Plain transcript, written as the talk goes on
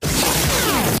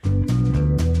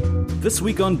This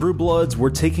week on Brew Bloods, we're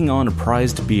taking on a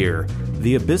prized beer,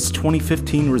 the Abyss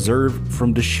 2015 Reserve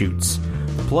from Deschutes.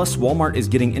 Plus, Walmart is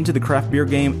getting into the craft beer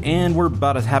game, and we're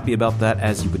about as happy about that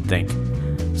as you would think.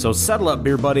 So saddle up,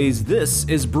 beer buddies. This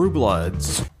is Brew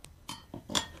Bloods.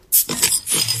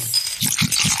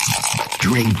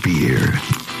 Drink beer.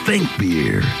 Think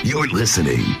beer. You're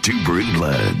listening to Brew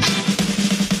Bloods.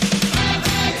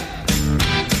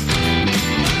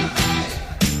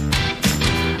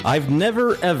 I've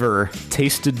never, ever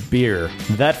tasted beer.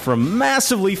 That from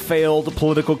massively failed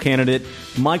political candidate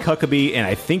Mike Huckabee, and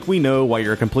I think we know why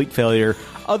you're a complete failure,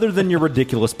 other than your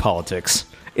ridiculous politics.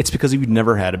 It's because you've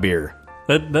never had a beer.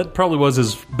 That probably was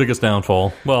his biggest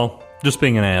downfall. Well, just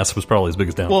being an ass was probably his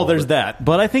biggest downfall. Well, there's that.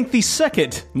 But I think the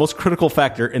second most critical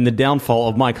factor in the downfall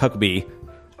of Mike Huckabee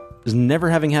is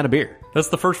never having had a beer. That's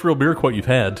the first real beer quote you've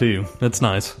had, too. That's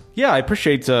nice. Yeah, I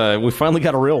appreciate we finally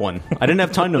got a real one. I didn't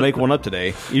have time to make one up today.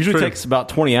 It usually takes about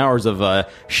 20 hours of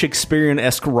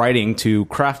Shakespearean-esque writing to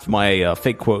craft my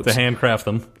fake quotes. To handcraft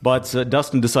them. But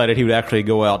Dustin decided he would actually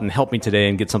go out and help me today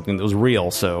and get something that was real.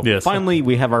 So yes. Finally,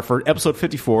 we have our first, episode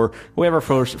 54, we have our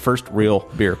first real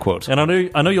beer quote. And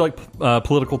I know you like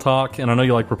political talk, and I know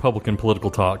you like Republican political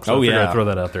talk, so I figured I'd throw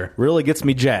that out there. Really gets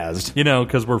me jazzed. You know,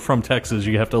 because we're from Texas,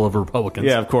 you have to love Republicans.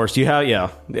 Yeah, of course.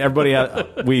 Everybody,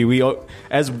 we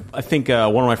as I think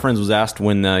one of my friends was asked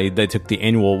when they took the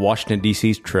annual Washington,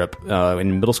 D.C. trip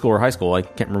in middle school or high school, I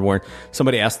can't remember where,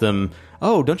 somebody asked them,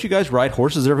 "Oh, don't you guys ride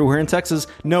horses everywhere in Texas?"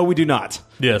 No, we do not.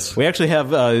 Yes. We actually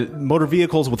have motor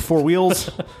vehicles with four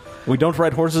wheels. We don't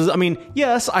ride horses. I mean,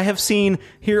 yes, I have seen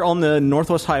here on the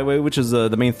Northwest Highway, which is the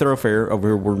main thoroughfare over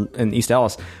here we're in East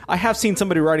Dallas, I have seen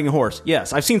somebody riding a horse.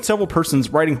 Yes, I've seen several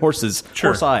persons riding horses. Sure.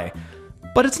 Horse-eye.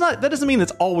 But it's not. That doesn't mean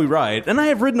that's all we ride. And I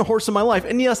have ridden a horse in my life,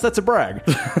 and yes, that's a brag.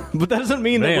 But that doesn't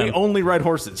mean that we only ride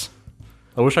horses.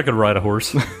 I wish I could ride a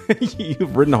horse.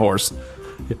 You've ridden a horse.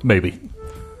 Maybe.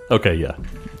 Okay, yeah.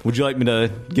 Would you like me to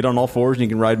get on all fours and you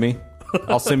can ride me?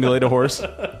 I'll simulate a horse.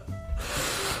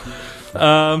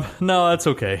 No, that's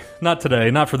okay. Not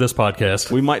today. Not for this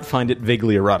podcast. We might find it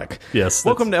vaguely erotic. Yes.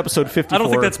 Welcome to episode 54. I don't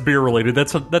think that's beer related.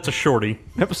 That's a shorty.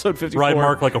 Episode 54. Ride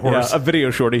Mark like a horse. Yeah, a video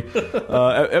shorty.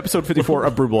 Episode 54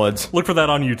 of Brew Bloods. Look for that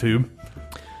on YouTube.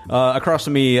 Across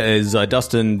from me is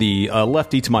Dustin, the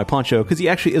lefty to my poncho, because he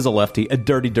actually is a lefty, a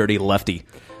dirty, dirty lefty.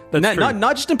 That's true.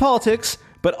 Not just in politics,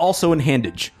 but also in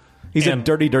handage. He's a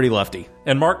dirty, dirty lefty.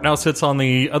 And Mark now sits on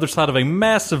the other side of a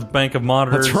massive bank of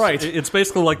monitors. That's right. It's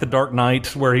basically like the Dark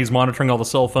Knight, where he's monitoring all the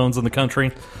cell phones in the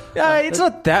country. Yeah, it's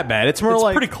not that bad. It's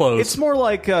pretty close. It's more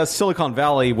like Silicon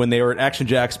Valley when they were at Action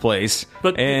Jack's place,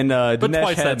 and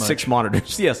Dinesh had 6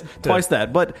 monitors. Yes, twice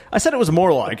that. But I said it was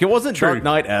more like. It wasn't Dark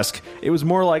Knight-esque. It was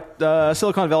more like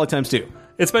Silicon Valley times 2.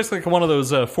 It's basically like one of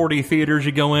those 4D theaters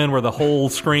you go in where the whole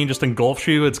screen just engulfs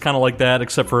you. It's kind of like that,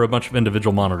 except for a bunch of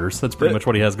individual monitors. That's pretty much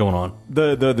what he has going on.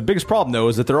 The biggest problem, though,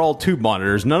 is that they're all tube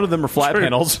monitors. None of them are flat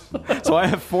panels. So I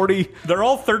have 40... They're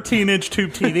all 13-inch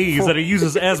tube TVs that he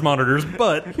uses as monitors,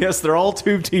 but... Yes, they're all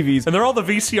tube TVs. And they're all the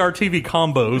VCR TV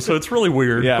combos, so it's really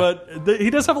weird. Yeah. But he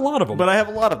does have a lot of them. But I have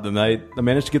a lot of them. I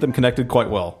managed to get them connected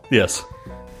quite well. Yes.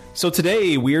 So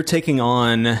today we are taking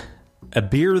on a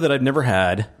beer that I've never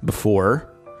had before.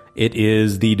 It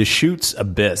is the Deschutes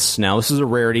Abyss. Now, this is a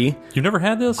rarity. You've never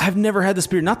had this? I've never had this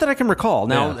beer. Not that I can recall.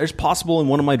 Now, There's possible in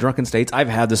one of my drunken states I've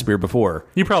had this beer before.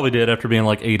 You probably did after being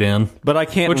like 8 in. But I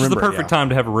can't remember. Which is the perfect time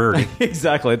to have a rarity.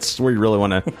 Exactly. It's where you really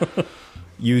want to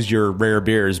use your rare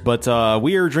beers. But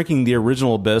we are drinking the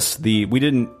original Abyss. We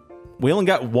only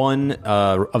got one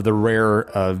of the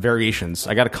rare variations.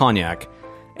 I got a cognac.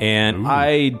 And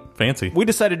fancy. We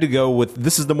decided to go with,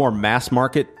 this is the more mass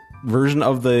market version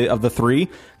of the 3,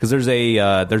 because there's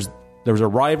a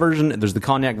rye version, there's the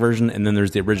cognac version, and then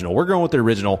there's the original. We're going with the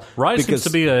original. Rye seems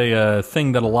to be a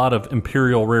thing that a lot of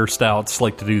imperial rare stouts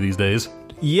like to do these days.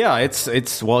 Yeah,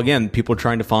 it's well, again, people are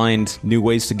trying to find new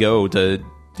ways to go to,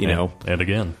 and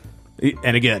again,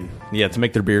 yeah, to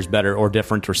make their beers better or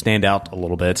different or stand out a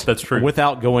little bit. That's true.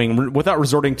 Without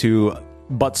resorting to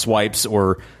butt swipes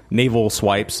or navel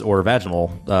swipes or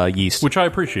vaginal yeast. Which I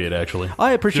appreciate, actually.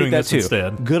 I appreciate that, too.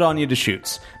 Instead. Good on you,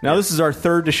 Deschutes. Now, This is our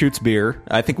third Deschutes beer.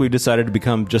 I think we've decided to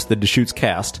become just the Deschutes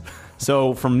cast.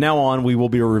 So, from now on, we will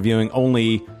be reviewing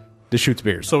only Deschutes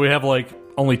beers. So, we have,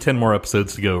 only 10 more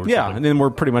episodes to go. Yeah, and then we're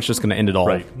pretty much just going to end it all.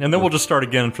 Right. And then we'll just start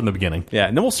again from the beginning. Yeah,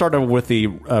 and then we'll start with the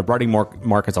writing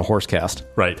Mark as a horse cast.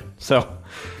 Right. So,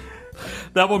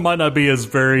 that one might not be as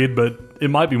varied, but it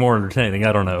might be more entertaining.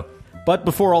 I don't know. But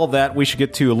before all of that, we should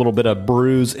get to a little bit of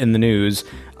brews in the news.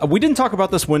 We didn't talk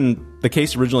about this when the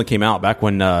case originally came out, back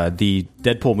when the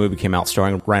Deadpool movie came out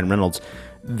starring Ryan Reynolds,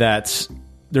 that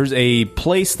there's a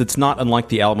place that's not unlike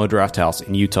the Alamo Drafthouse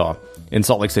in Utah, in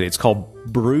Salt Lake City. It's called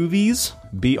Brewvies,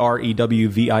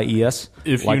 Brewvies.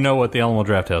 If you know what the Alamo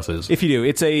Drafthouse is. If you do,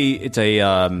 it's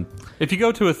a if you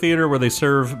go to a theater where they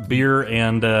serve beer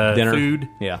and food,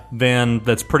 then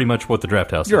that's pretty much what the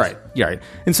Drafthouse is. You're right.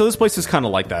 And so this place is kind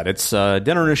of like that. It's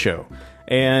dinner and a show.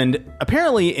 And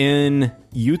apparently in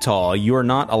Utah, you are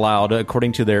not allowed,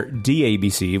 according to their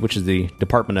DABC, which is the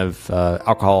Department of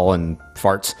Alcohol and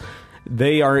Farts,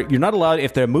 you're not allowed,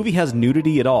 if the movie has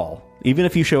nudity at all, even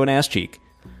if you show an ass cheek,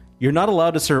 you're not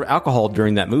allowed to serve alcohol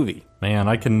during that movie. Man,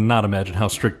 I cannot imagine how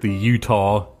strict the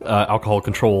Utah alcohol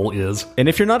control is. And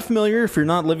if you're not familiar, if you're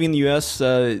not living in the U.S.,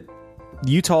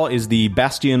 Utah is the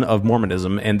bastion of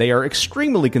Mormonism, and they are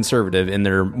extremely conservative in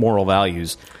their moral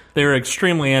values. They're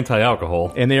extremely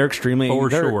anti-alcohol. And they're extremely...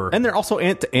 sure. And they're also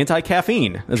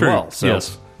anti-caffeine as well. So.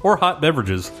 Yes. Or hot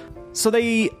beverages. So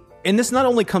and this not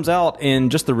only comes out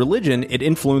in just the religion, it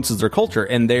influences their culture,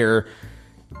 and their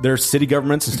city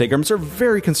governments and state governments are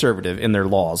very conservative in their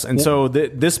laws. And so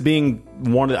this being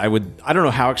one, I don't know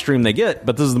how extreme they get,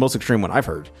 but this is the most extreme one I've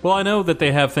heard. Well, I know that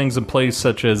they have things in place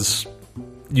such as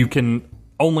you can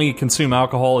only consume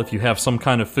alcohol if you have some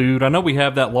kind of food. I know we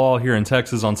have that law here in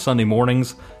Texas on Sunday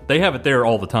mornings. They have it there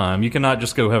all the time. You cannot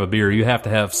just go have a beer. You have to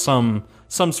have some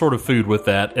sort of food with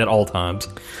that at all times.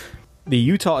 The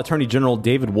Utah Attorney General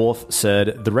David Wolf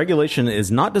said the regulation is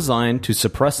not designed to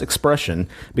suppress expression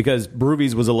because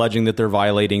Brewvies was alleging that they're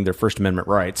violating their First Amendment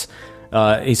rights.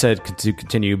 He said to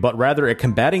continue, but rather at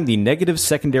combating the negative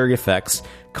secondary effects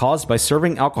caused by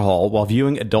serving alcohol while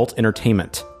viewing adult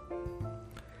entertainment.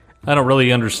 I don't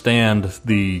really understand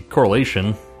the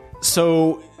correlation.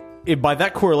 So, by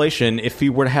that correlation, if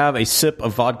you were to have a sip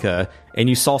of vodka and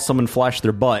you saw someone flash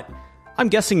their butt, I'm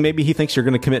guessing maybe he thinks you're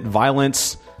going to commit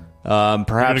violence. Perhaps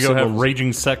you're going to go have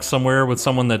raging sex somewhere with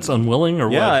someone that's unwilling, or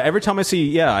what? Yeah, every time I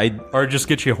see, or just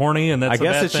get you horny, and that's I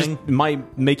guess a bad it's thing? just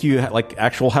might make you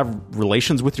have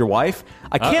relations with your wife.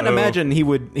 I can't imagine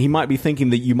he might be thinking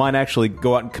that you might actually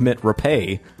go out and commit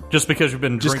rapé just because you've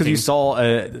been just drinking. Because you saw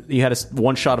you had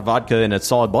one shot of vodka and a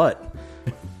solid butt.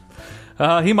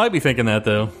 He might be thinking that,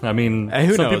 though. I mean,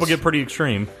 who knows? People get pretty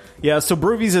extreme. Yeah, so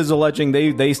Brewvies is alleging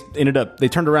they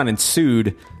turned around and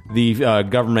sued the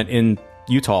government in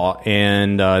Utah,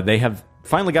 and they have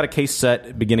finally got a case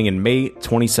set beginning in May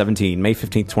 2017, May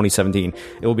 15th, 2017.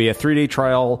 It will be a 3-day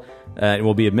trial. It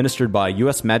will be administered by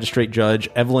U.S. Magistrate Judge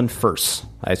Evelyn Furse.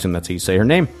 I assume that's how you say her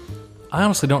name. I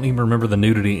honestly don't even remember the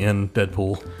nudity in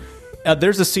Deadpool.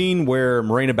 There's a scene where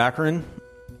Morena Baccarin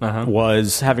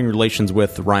was having relations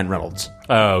with Ryan Reynolds.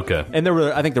 Oh, okay. And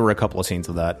I think there were a couple of scenes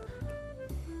of that.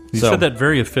 You said that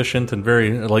very efficient and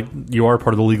very, like, you are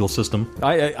part of the legal system.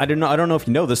 I don't know if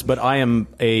you know this, but I am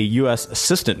a U.S.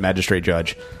 Assistant Magistrate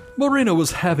Judge. Morena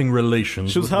was having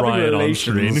relations with Ryan on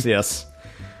screen. Yes.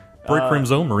 Break Room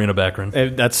Zone, Morena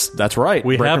Baccarin. That's right.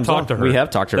 We have talked to her. We have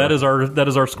talked to her. That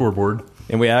is our scoreboard.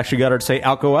 And we actually got her to say,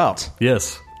 out, go out.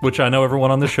 Yes, which I know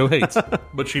everyone on this show hates,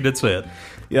 but she did say it.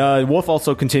 Wolf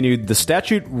also continued, the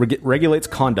statute regulates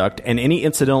conduct and any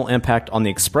incidental impact on the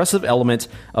expressive element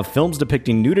of films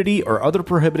depicting nudity or other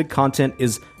prohibited content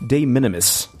is de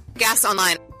minimis. Gas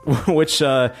online. Which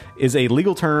is a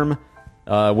legal term,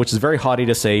 which is very haughty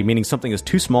to say, meaning something is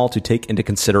too small to take into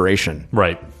consideration.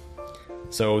 Right.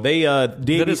 So that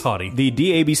is haughty. The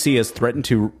DABC has threatened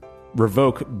to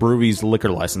revoke Brewvies' liquor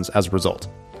license as a result.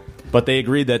 But they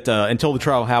agreed that until the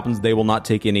trial happens, they will not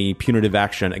take any punitive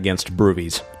action against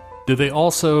Brewvies. Did they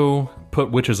also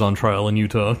put witches on trial in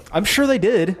Utah? I'm sure they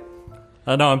did.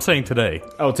 No, I'm saying today.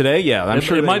 Oh, today? Yeah, I'm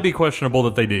sure it might be questionable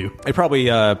that they do. They probably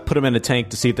put them in a tank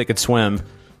to see if they could swim,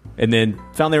 and then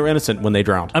found they were innocent when they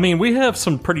drowned. I mean, we have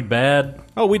some pretty bad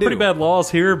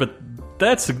laws here, but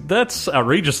that's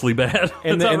outrageously bad.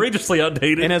 It's outrageously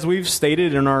outdated. And as we've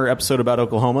stated in our episode about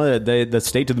Oklahoma, the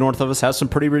state to the north of us has some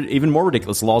even more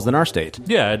ridiculous laws than our state.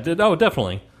 Yeah,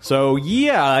 definitely. So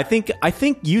yeah, I think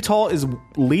Utah is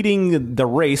leading the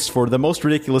race for the most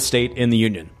ridiculous state in the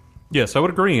union. Yes, I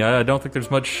would agree. I don't think there's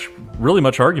really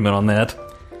much argument on that.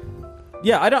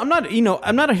 Yeah, I'm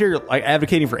not here like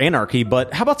advocating for anarchy,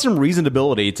 but how about some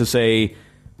reasonability to say,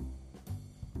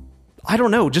 I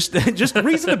don't know, just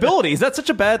reasonability. Is that such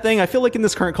a bad thing? I feel like in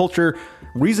this current culture,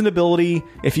 reasonability,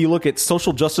 if you look at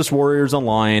social justice warriors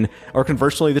online, or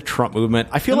conversely the Trump movement,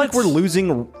 I feel like we're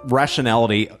losing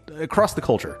rationality across the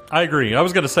culture. I agree. I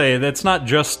was going to say, that's not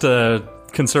just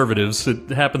conservatives.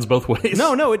 It happens both ways.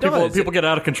 No, it does. People get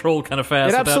out of control kind of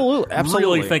fast. Absolutely.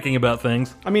 Really thinking about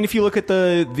things. I mean, if you look at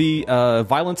the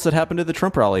violence that happened at the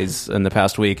Trump rallies in the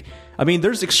past week, I mean,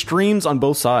 there's extremes on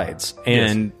both sides.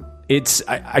 And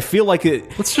I feel like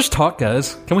it. Let's just talk,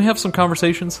 guys. Can we have some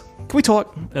conversations? Can we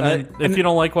talk? And then if you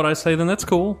don't like what I say, then that's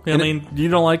cool. I mean, you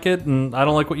don't like it, and I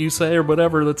don't like what you say, or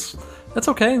whatever. That's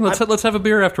okay. Let's have a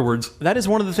beer afterwards. That is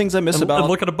one of the things I miss about. And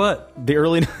look at a butt. The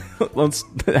early. Let's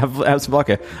have some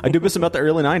vodka. I do miss about the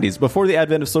early '90s, before the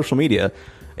advent of social media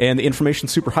and the information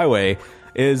superhighway.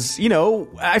 Is,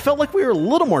 I felt like we were a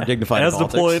little more dignified as in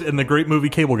politics. deployed in the great movie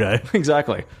Cable Guy.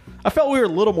 Exactly. I felt we were a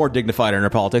little more dignified in our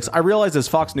politics. I realized as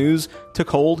Fox News took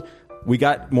hold, we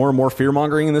got more and more fear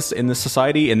mongering in this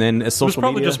society, and then as social media, it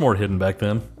was probably just more hidden back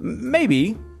then.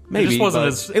 Maybe. It just wasn't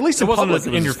as at least it wasn't public, as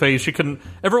in your face. You couldn't.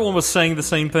 Everyone was saying the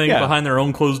same thing behind their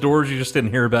own closed doors. You just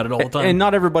didn't hear about it all the time. And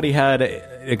not everybody had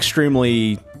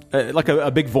extremely like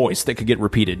a big voice that could get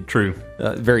repeated. True,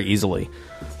 very easily.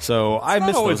 So I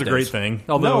miss always those a days. great thing.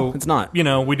 Although no, it's not.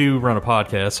 We do run a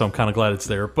podcast, so I'm kind of glad it's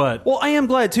there. But I am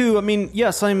glad too. I mean,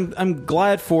 yes, I'm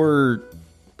glad for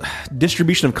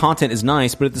distribution of content is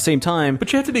nice, but at the same time,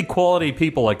 you have to be quality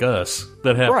people like us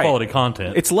that have quality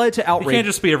content. It's led to outrage. You can't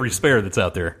just be every spare that's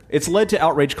out there. It's led to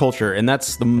outrage culture, and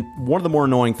that's one of the more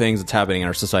annoying things that's happening in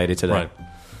our society today. Right.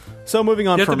 So moving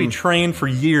on, you have to be trained for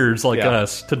years like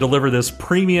us to deliver this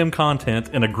premium content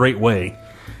in a great way.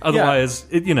 Otherwise,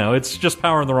 it's just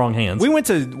power in the wrong hands. We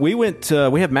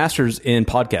have masters in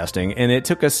podcasting, and it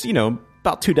took us,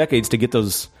 about 2 decades to get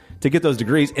those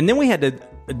degrees, and then we had to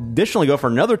additionally go for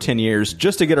another 10 years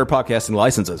just to get our podcasting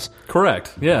licenses.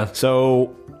 Correct. Yeah.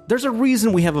 So there's a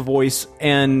reason we have a voice,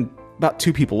 and about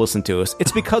 2 people listen to us.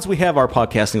 It's because we have our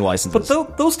podcasting licenses.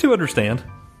 But those 2 understand.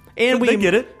 And they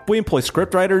get it. We employ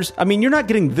script writers. I mean, you're not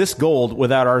getting this gold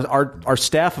without our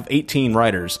staff of 18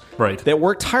 writers that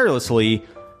work tirelessly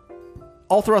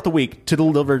all throughout the week to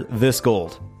deliver this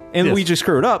gold. And we just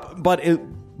screw it up, but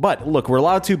look, we're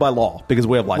allowed to by law because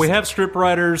we have licenses. We have script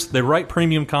writers. They write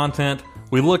premium content.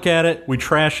 We look at it. We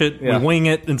trash it. We wing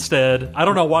it instead. I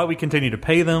don't know why we continue to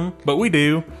pay them, but we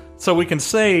do. So we can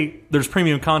say there's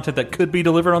premium content that could be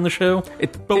delivered on the show,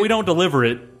 but we don't deliver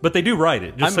it. But they do write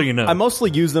it, so you know. I mostly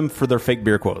use them for their fake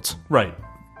beer quotes. Right.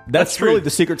 That's really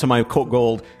the secret to my quote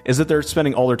gold, is that they're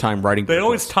spending all their time writing beer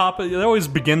always quotes. top it. They always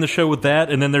begin the show with that,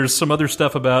 and then there's some other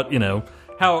stuff about,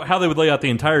 how they would lay out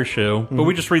the entire show, but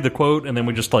we just read the quote, and then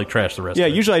we just trash the rest of it.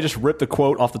 Yeah, usually I just rip the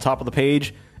quote off the top of the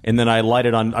page, and then I light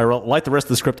the rest of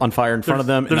the script on fire in front of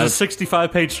them. There's a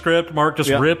 65-page script. Mark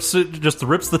just rips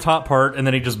the top part, and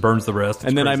then he just burns the rest.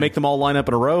 And then I make them all line up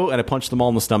in a row, and I punch them all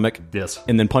in the stomach. Yes.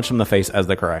 And then punch them in the face as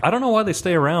they cry. I don't know why they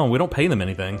stay around. We don't pay them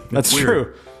anything. That's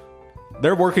true.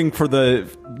 They work for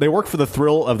the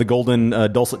thrill of the golden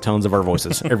dulcet tones of our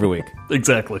voices every week.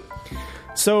 Exactly.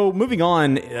 So moving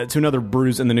on to another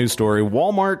brews in the news story,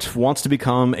 Walmart wants to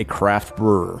become a craft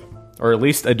brewer, or at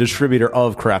least a distributor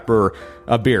of craft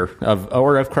beer,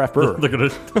 of craft brewer. They're going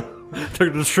to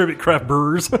distribute craft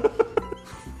brewers.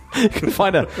 You can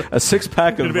find a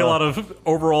 6-pack of... There's going to be a lot of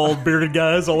overall bearded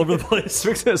guys all over the place. A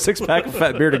 6-pack of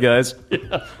fat bearded guys.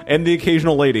 Yeah. And the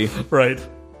occasional lady. Right.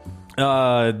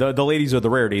 The ladies are the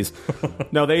rarities.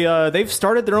 No, they've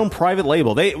started their own private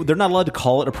label. They're not allowed to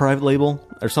call it a private label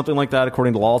or something like that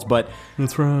according to laws. But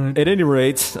that's right. At any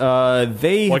rate,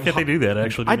 they. Why can't they do that?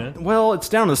 Actually, well, it's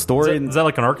down to the story. Is that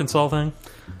like an Arkansas thing?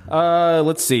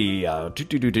 Let's see.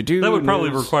 That would probably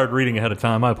require reading ahead of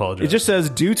time. I apologize. It just says,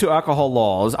 due to alcohol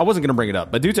laws, I wasn't going to bring it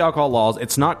up, but due to alcohol laws,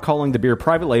 it's not calling the beer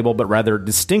private label, but rather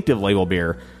distinctive label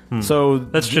beer. So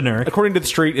that's generic. According to the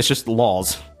street, it's just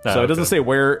laws. So it doesn't say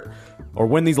where or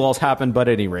when these laws happen, but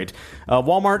at any rate.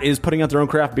 Walmart is putting out their own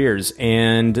craft beers,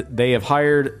 and they have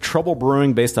hired Trouble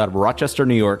Brewing based out of Rochester,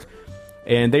 New York,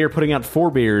 and they are putting out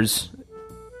 4 beers.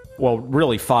 Well,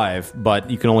 really 5, but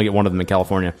you can only get one of them in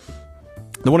California.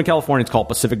 The one in California is called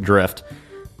Pacific Drift,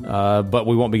 but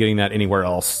we won't be getting that anywhere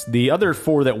else. The other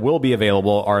 4 that will be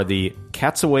available are the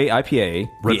Cat's Away IPA,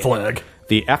 Red Flag,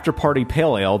 the After Party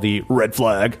Pale Ale, the Red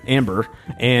Flag Amber,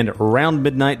 and Round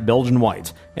Midnight Belgian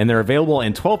White. And they're available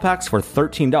in 12 packs for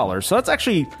 $13. So that's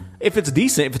actually, if it's a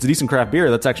decent craft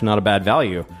beer, that's actually not a bad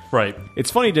value. Right.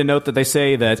 It's funny to note that they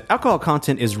say that alcohol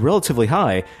content is relatively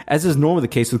high, as is normally the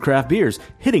case with craft beers,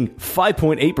 hitting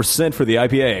 5.8% for the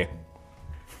IPA.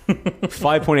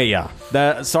 5.8,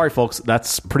 yeah. Sorry, folks,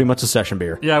 that's pretty much a session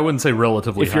beer. Yeah, I wouldn't say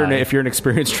relatively high. If you're an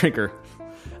experienced drinker.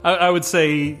 I would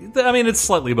say, I mean, it's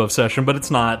slightly above session, but it's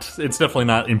definitely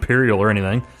not imperial or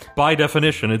anything. By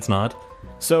definition, it's not.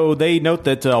 So they note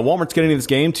that Walmart's getting into this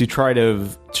game to try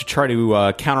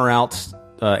to counter out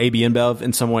AB InBev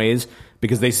in some ways,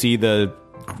 because they see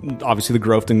obviously the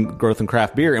growth in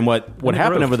craft beer, and what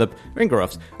happened over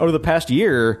the past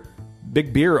year,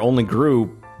 big beer only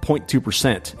grew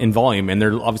 0.2% in volume, and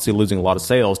they're obviously losing a lot of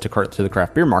sales to the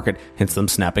craft beer market, hence them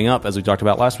snapping up, as we talked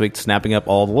about last week, snapping up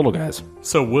all the little guys.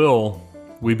 So will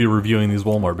we be reviewing these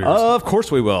Walmart beers? Of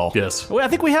course we will. Yes. Well, I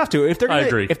think we have to. I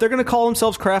agree. If they're going to call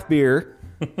themselves craft beer,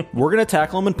 we're going to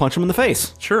tackle them and punch them in the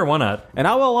face. Sure, why not? And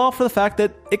I will allow for the fact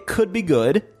that it could be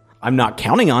good. I'm not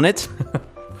counting on it.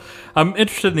 I'm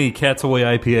interested in the Cat's Away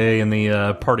IPA and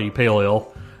the Party Pale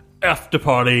Ale. After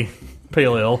Party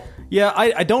Pale Ale. Yeah,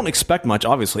 I don't expect much,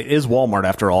 obviously. It is Walmart,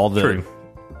 after all. True.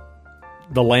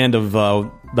 The land of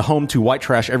the home to white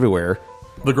trash everywhere.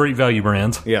 The great value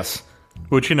brands. Yes.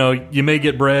 Which, you may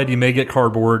get bread, you may get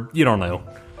cardboard, you don't know.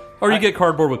 Or you get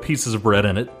cardboard with pieces of bread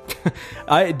in it.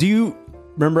 I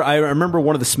remember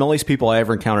one of the smelliest people I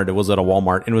ever encountered. It was at a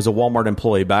Walmart, and it was a Walmart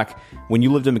employee back when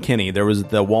you lived in McKinney. There was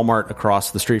the Walmart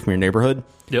across the street from your neighborhood.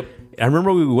 Yep. I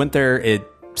remember we went there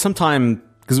sometime,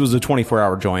 because it was a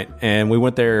 24-hour joint, and we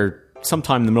went there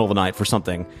sometime in the middle of the night for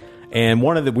something. And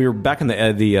we were back in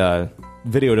the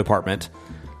video department,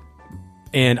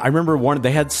 and I remember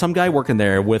they had some guy working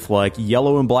there with like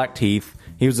yellow and black teeth.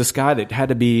 He was this guy that had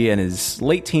to be in his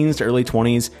late teens to early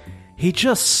 20s. He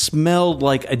just smelled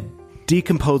like a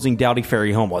decomposing Dowdy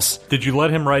Ferry homeless. Did you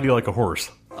let him ride you like a horse?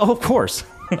 Oh, of course.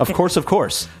 Of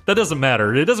course. That doesn't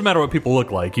matter. It doesn't matter what people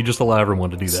look like. You just allow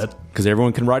everyone to do that. Because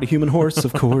everyone can ride a human horse,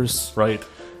 of course. Right.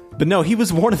 But no, he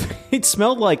was it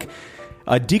smelled like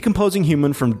a decomposing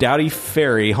human from Dowdy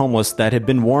Ferry homeless that had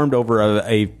been warmed over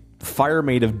a fire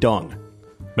made of dung.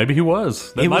 Maybe he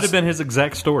was. That might have been his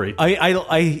exact story.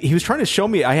 He was trying to show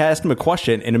me. I asked him a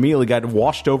question and immediately got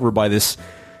washed over by this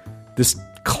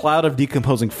cloud of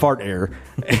decomposing fart air.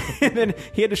 And then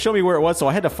he had to show me where it was, so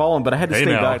I had to follow him, but I had to stay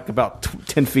back about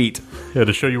 10 feet. He had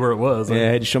to show you where it was. Yeah, he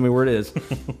had to show me where it is.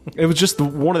 It was just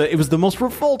it was the most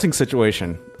revolting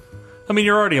situation. I mean,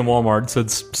 you're already in Walmart, so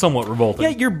it's somewhat revolting. Yeah,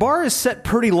 your bar is set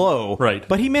pretty low. Right.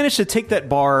 But he managed to take that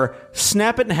bar,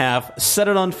 snap it in half, set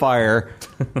it on fire,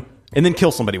 and then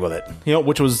kill somebody with it.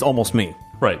 Which was almost me.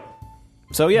 Right.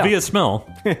 So, yeah. Via smell.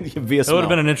 Via smell. That would have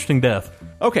been an interesting death.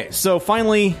 Okay, so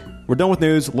finally, we're done with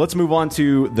news. Let's move on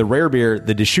to the rare beer,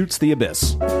 the Deschutes the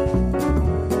Abyss.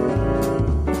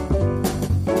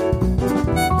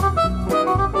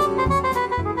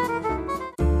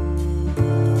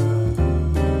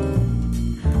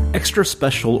 Extra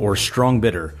Special or Strong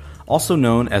Bitter, also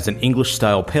known as an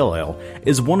English-style pale ale,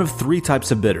 is one of 3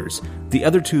 types of bitters, the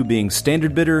other 2 being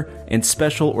Standard Bitter and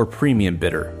Special or Premium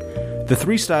Bitter. The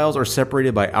 3 styles are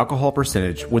separated by alcohol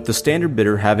percentage, with the Standard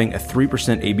Bitter having a 3%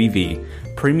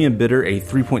 ABV, Premium Bitter a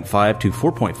 3.5 to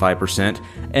 4.5%,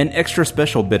 and Extra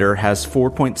Special Bitter has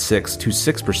 4.6 to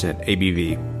 6%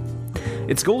 ABV.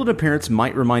 Its golden appearance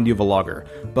might remind you of a lager,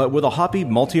 but with a hoppy,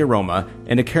 malty aroma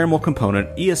and a caramel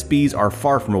component, ESBs are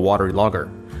far from a watery lager.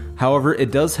 However,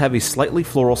 it does have a slightly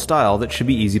floral style that should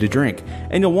be easy to drink,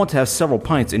 and you'll want to have several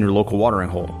pints in your local watering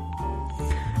hole.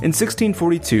 In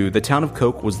 1642, the town of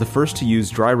Coke was the first to use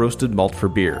dry roasted malt for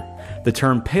beer. The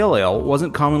term pale ale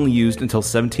wasn't commonly used until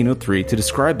 1703 to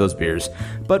describe those beers,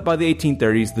 but by the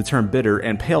 1830s, the term bitter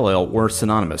and pale ale were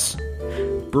synonymous.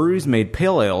 Breweries made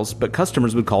pale ales, but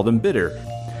customers would call them bitter,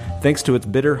 thanks to its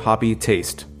bitter, hoppy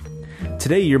taste.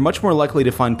 Today, you're much more likely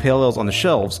to find pale ales on the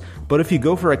shelves, but if you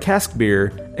go for a cask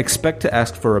beer, expect to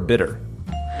ask for a bitter.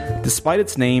 Despite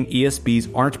its name, ESBs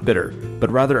aren't bitter,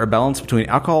 but rather a balance between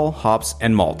alcohol, hops,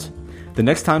 and malt. The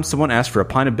next time someone asks for a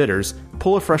pint of bitters,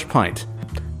 pull a fresh pint.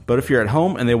 But if you're at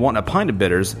home and they want a pint of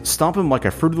bitters, stomp him like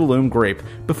a Fruit of the Loom grape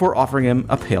before offering him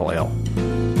a pale ale.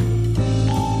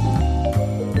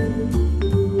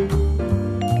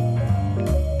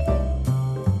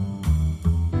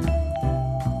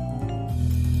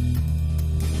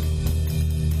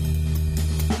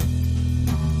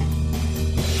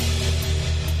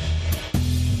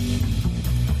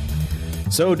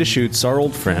 So Deschutes, our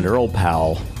old friend, our old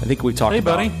pal. I think we talked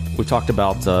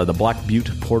about the Black Butte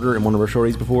Porter in one of our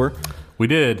shorties before. We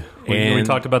did. We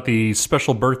talked about the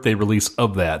special birthday release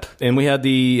of that. And we had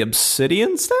the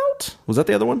Obsidian Stout? Was that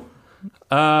the other one?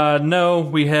 No,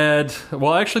 we had...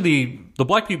 Well, actually, the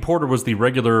Black Butte Porter was the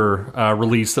regular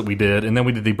release that we did, and then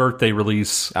we did the birthday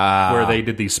release where they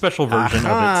did the special version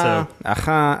of it.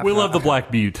 So we love the Black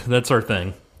Butte. That's our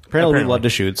thing. Apparently we love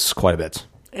Deschutes quite a bit.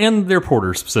 And their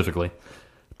porter, specifically.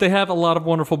 They have a lot of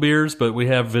wonderful beers, but we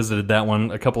have visited that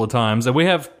one a couple of times, and we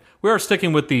are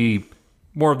sticking with the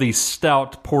more of the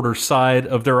stout porter side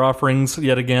of their offerings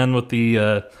yet again with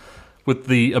the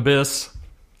Abyss.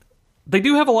 They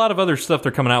do have a lot of other stuff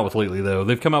they're coming out with lately, though.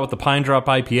 They've come out with the Pine Drop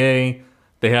IPA.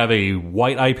 They have a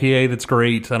white IPA that's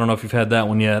great. I don't know if you've had that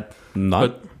one yet,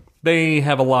 but they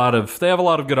have a lot of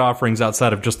good offerings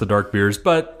outside of just the dark beers.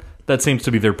 But that seems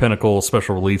to be their pinnacle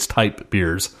special release type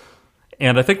beers.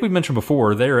 And I think we've mentioned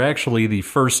before, they're actually the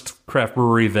first craft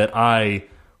brewery that I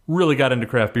really got into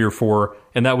craft beer for,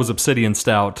 and that was Obsidian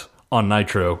Stout on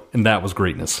Nitro, and that was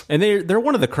greatness. And they're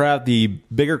one of the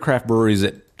bigger craft breweries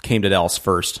that came to Dallas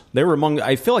first.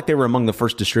 I feel like they were among the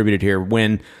first distributed here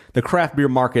when the craft beer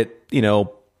market,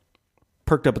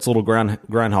 perked up its little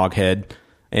groundhog head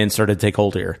and started to take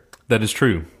hold here. That is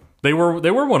true. They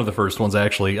were one of the first ones,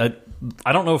 actually.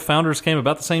 I don't know if Founders came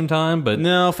about the same time, but...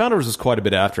 No, Founders was quite a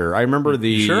bit after. I remember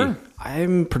Sure?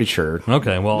 I'm pretty sure.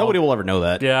 Okay, well... Nobody will ever know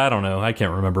that. Yeah, I don't know. I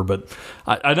can't remember, but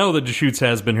I know that Deschutes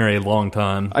has been here a long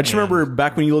time. I just remember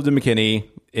back when you lived in McKinney,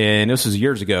 and this was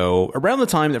years ago, around the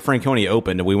time that Franconia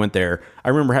opened and we went there, I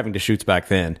remember having Deschutes back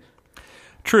then.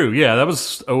 True, yeah, that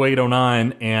was 08,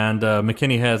 09, and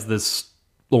McKinney has this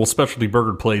little specialty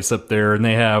burger place up there, and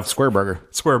they have... Square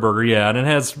Burger, yeah, and it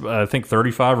has, I think,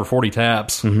 35 or 40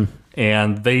 taps,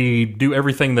 and they do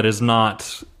everything that is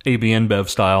not AB InBev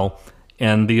style,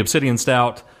 and the Obsidian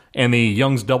Stout, and the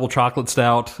Young's Double Chocolate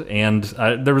Stout, and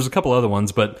there was a couple other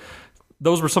ones, but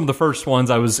those were some of the first ones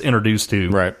I was introduced to.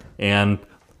 Right. And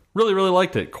really, really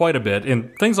liked it quite a bit,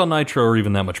 and things on Nitro are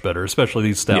even that much better, especially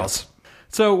these stouts. Yes.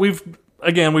 So we've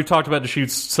talked about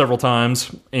Deschutes several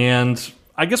times, and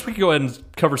I guess we could go ahead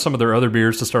and cover some of their other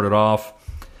beers to start it off.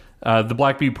 The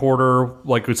Black Butte Porter,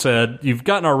 like we said, you've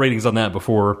gotten our ratings on that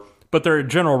before, but their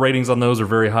general ratings on those are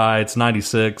very high. It's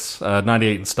 96,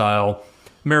 98 in style.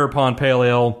 Maripon Pale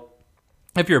Ale,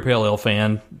 if you're a Pale Ale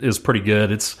fan, is pretty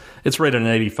good. It's rated an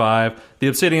 85. The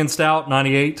Obsidian Stout,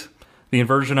 98. The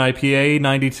Inversion IPA,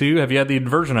 92. Have you had the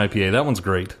Inversion IPA? That one's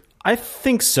great. I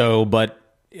think so, but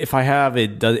if I have,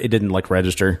 it didn't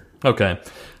register. Okay.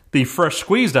 The Fresh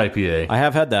Squeezed IPA. I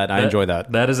have had that. I enjoy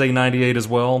that. That is a 98 as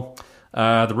well.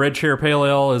 The Red Chair Pale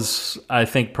Ale is, I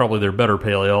think, probably their better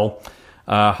Pale Ale.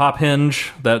 Hop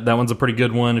Hinge, that one's a pretty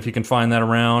good one if you can find that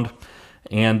around.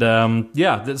 And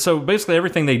so basically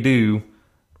everything they do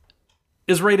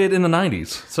is rated in the 90s.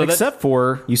 So except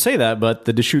for, you say that, but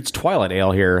the Deschutes Twilight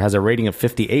Ale here has a rating of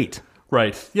 58.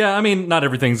 Right. Yeah, I mean, not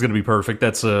everything's going to be perfect.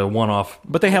 That's a one-off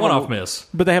miss.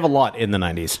 But they have a lot in the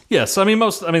 90s. Yes, I mean,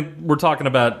 we're talking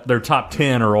about their top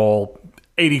 10 are all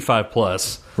 85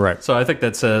 plus. Right. So I think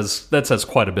that says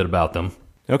quite a bit about them.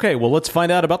 Okay, well, let's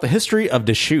find out about the history of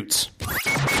Deschutes.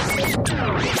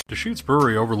 Deschutes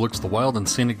Brewery overlooks the wild and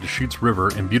scenic Deschutes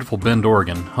River in beautiful Bend,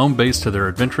 Oregon, home base to their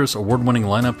adventurous, award-winning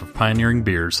lineup of pioneering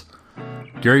beers.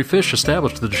 Gary Fish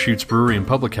established the Deschutes Brewery and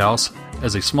Public House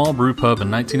as a small brew pub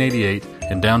in 1988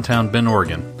 in downtown Bend,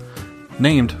 Oregon,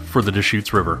 named for the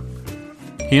Deschutes River.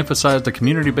 He emphasized a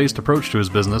community-based approach to his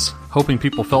business, hoping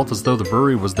people felt as though the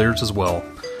brewery was theirs as well.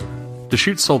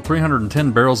 Deschutes sold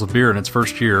 310 barrels of beer in its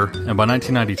first year, and by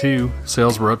 1992,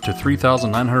 sales were up to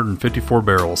 3,954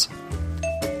 barrels.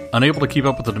 Unable to keep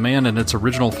up with the demand in its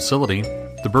original facility,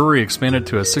 the brewery expanded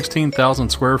to a 16,000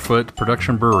 square foot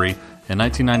production brewery in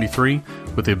 1993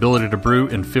 with the ability to brew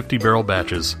in 50-barrel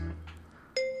batches.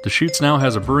 Deschutes now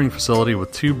has a brewing facility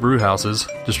with 2 brew houses,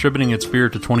 distributing its beer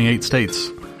to 28 states.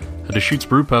 A Deschutes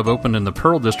brew pub opened in the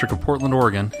Pearl District of Portland,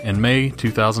 Oregon in May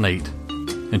 2008.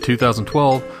 In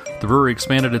 2012, the brewery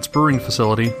expanded its brewing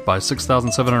facility by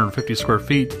 6,750 square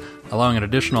feet, allowing an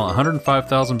additional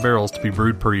 105,000 barrels to be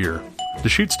brewed per year.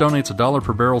 Deschutes donates $1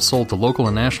 per barrel sold to local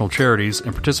and national charities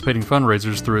and participating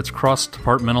fundraisers through its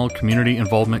cross-departmental Community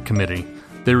Involvement Committee.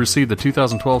 They received the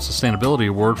 2012 Sustainability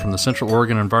Award from the Central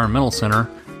Oregon Environmental Center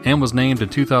and was named in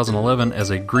 2011 as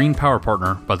a Green Power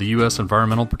Partner by the U.S.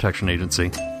 Environmental Protection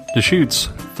Agency. Deschutes,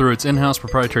 through its in-house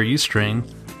proprietary yeast strain,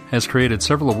 has created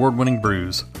several award-winning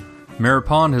brews.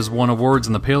 Maripon has won awards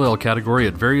in the Pale Ale category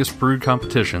at various brewed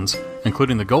competitions,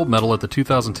 including the gold medal at the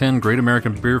 2010 Great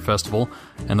American Beer Festival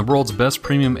and the world's best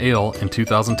premium ale in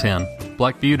 2010.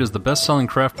 Black Butte is the best-selling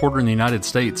craft porter in the United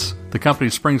States. The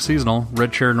company's spring seasonal,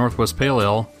 Red Chair Northwest Pale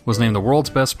Ale, was named the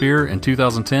world's best beer in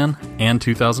 2010 and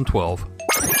 2012.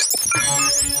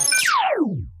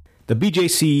 The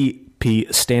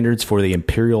BJCP standards for the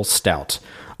Imperial Stout.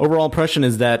 Overall impression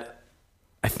is that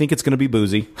I think it's going to be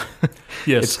boozy.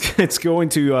 Yes. It's going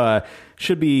to,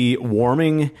 should be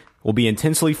warming, will be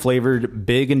intensely flavored,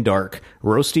 big and dark,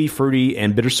 roasty, fruity,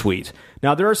 and bittersweet.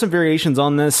 Now, there are some variations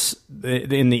on this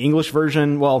in the English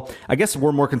version. Well, I guess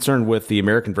we're more concerned with the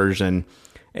American version.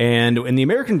 And in the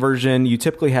American version, you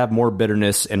typically have more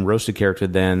bitterness and roasted character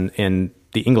than in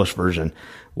the English version,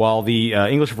 while the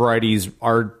English varieties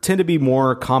tend to be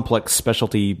more complex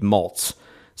specialty malts.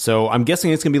 So I'm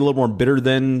guessing it's going to be a little more bitter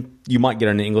than you might get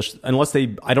in English, unless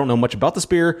I don't know much about this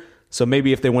beer, so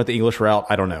maybe if they went the English route,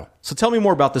 I don't know. So tell me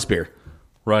more about this beer.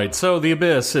 Right, so the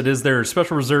Abyss, it is their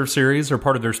Special Reserve series, or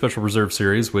part of their Special Reserve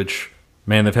series, which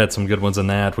Man, they've had some good ones in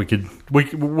that.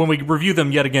 When we review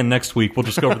them yet again next week, we'll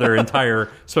just go over their entire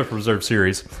Special Reserve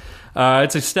series.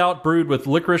 It's a stout brewed with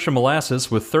licorice and molasses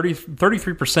with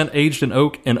 33% aged in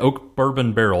oak and oak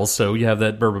bourbon barrels. So you have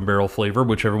that bourbon barrel flavor,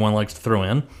 which everyone likes to throw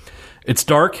in. It's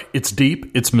dark, it's deep,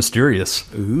 it's mysterious.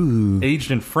 Ooh.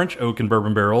 Aged in French oak and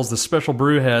bourbon barrels, this special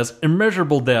brew has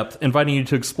immeasurable depth, inviting you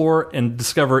to explore and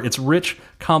discover its rich,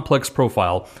 complex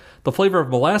profile. The flavor of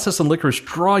molasses and licorice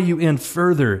draw you in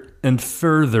further and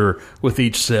further with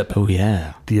each sip. Oh,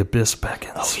 yeah. The abyss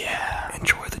beckons. Oh, yeah.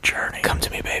 Enjoy the journey. Come to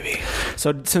me, baby.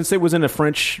 So since it was in a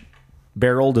French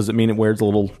barrel, does it mean it wears a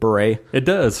little beret? It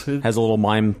does. It has a little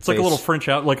mime It's like a little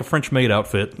French maid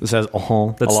outfit. It says,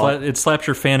 It slaps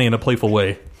your fanny in a playful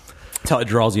way. That's how it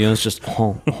draws you in. It's just,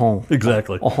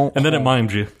 Exactly. And then it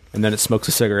mimes you. And then it smokes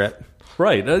a cigarette.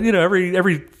 Right.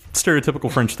 Every stereotypical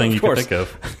French thing you can think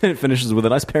of. And it finishes with a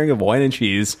nice pairing of wine and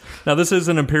cheese. Now, this is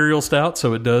an imperial stout,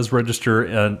 so it does register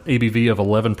an ABV of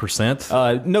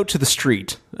 11%. Note to the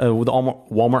street with the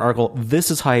Walmart article,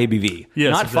 this is high ABV,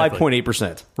 yes, not exactly.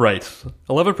 5.8%. Right.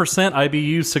 11%,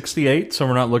 IBU 68, so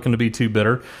we're not looking to be too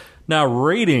bitter. Now,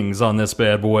 ratings on this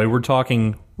bad boy, we're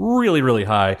talking really, really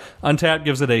high. Untappd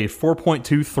gives it a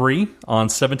 4.23 on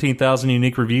 17,000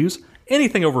 unique reviews.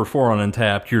 Anything over 4 on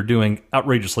Untappd, you're doing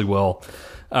outrageously well.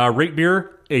 Rate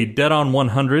Beer, a dead-on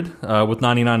 100 with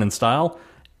 99 in style.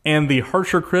 And the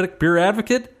harsher critic Beer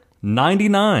Advocate,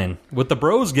 99, with the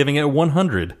Bros giving it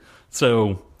 100.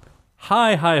 So,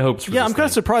 high hopes for this I'm kind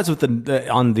of surprised with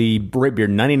on the Rate Beer,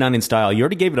 99 in style. You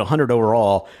already gave it 100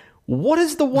 overall. What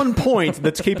is the one point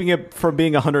that's keeping it from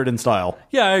being 100 in style?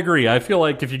 Yeah, I agree. I feel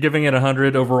like if you're giving it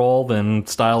 100 overall, then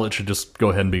style, it should just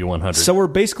go ahead and be 100. So we're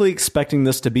basically expecting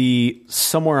this to be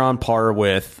somewhere on par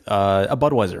with a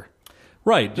Budweiser.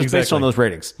 Right, just based on those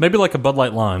ratings. Maybe like a Bud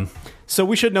Light Lime. So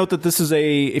we should note that this is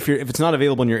if it's not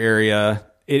available in your area,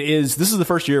 this is the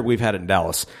first year we've had it in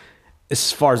Dallas.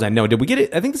 As far as I know, did we get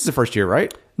it? I think this is the first year,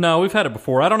 right? No, we've had it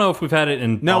before. I don't know if we've had it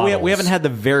in bottles. We haven't had the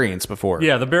variants before.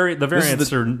 Yeah, the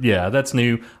variants are that's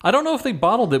new. I don't know if they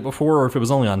bottled it before or if it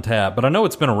was only on tap, but I know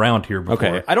it's been around here before.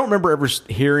 Okay, I don't remember ever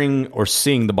hearing or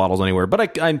seeing the bottles anywhere,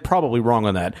 but I'm probably wrong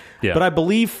on that. Yeah. But I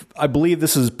believe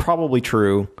this is probably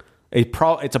true.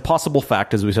 It's a possible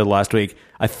fact, as we said last week.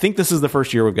 I think this is the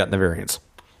first year we've gotten the variants.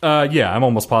 Yeah, I'm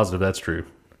almost positive that's true.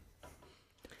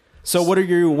 So what are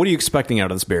you expecting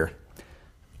out of this beer?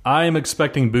 I'm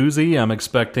expecting boozy. I'm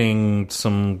expecting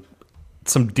some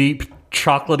deep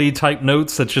chocolatey type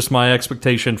notes. That's just my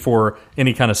expectation for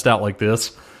any kind of stout like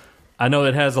this. I know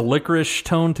it has a licorice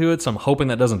tone to it, so I'm hoping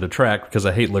that doesn't detract because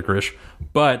I hate licorice.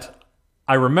 But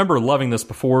I remember loving this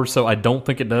before, so I don't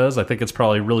think it does. I think it's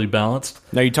probably really balanced.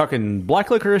 Now, you talking black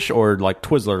licorice or like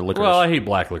Twizzler licorice? Well, I hate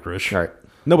black licorice. All right.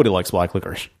 Nobody likes black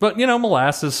licorice. But,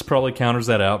 molasses probably counters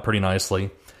that out pretty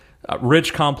nicely.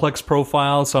 Rich, complex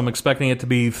profile, so I'm expecting it to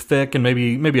be thick and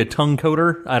maybe a tongue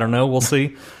coater. I don't know. We'll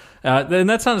see. And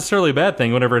that's not necessarily a bad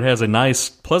thing whenever it has a nice,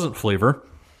 pleasant flavor.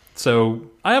 So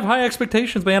I have high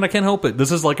expectations, man. I can't help it.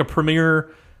 This is like a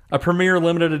premier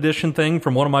limited edition thing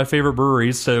from one of my favorite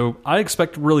breweries, so I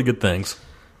expect really good things.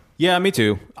 Yeah, me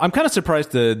too. I'm kind of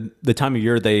surprised the time of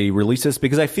year they release this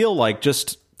because I feel like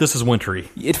this is wintry.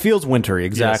 It feels wintry,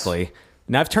 exactly. Yes.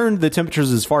 Now, I've turned the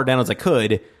temperatures as far down as I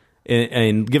could,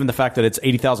 and given the fact that it's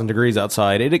 80,000 degrees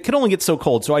outside, it could only get so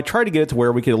cold, so I try to get it to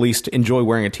where we could at least enjoy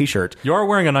wearing a t-shirt. You are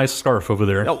wearing a nice scarf over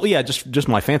there. Oh, yeah, just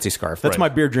my fancy scarf. That's my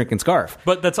beer drinking scarf.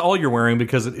 But that's all you're wearing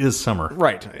because it is summer.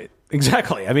 Right.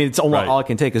 Exactly. I mean, it's all I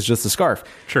can take is just the scarf.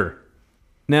 Sure.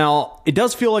 Now, it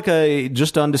does feel like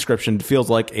just on description, it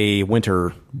feels like a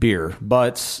winter beer,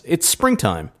 but it's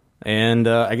springtime, and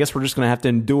I guess we're just going to have to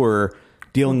endure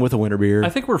dealing with a winter beer. I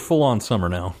think we're full on summer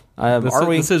now. Are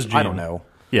we? This is June. I don't know.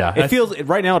 Yeah.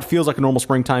 Right now it feels like a normal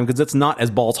springtime because it's not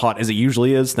as balls hot as it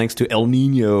usually is thanks to El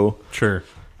Nino. Sure.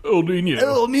 El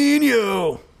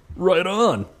Nino. Right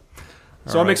on.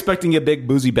 So I'm expecting a big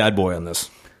boozy bad boy on this.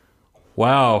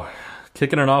 Wow.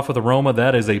 Kicking it off with aroma,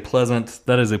 that is a pleasant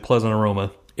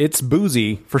aroma. It's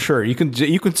boozy for sure. You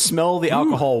can smell the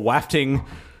alcohol wafting.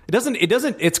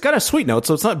 It's got a sweet note,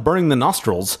 so it's not burning the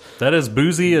nostrils. That is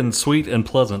boozy and sweet and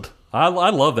pleasant. I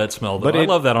love that smell though. I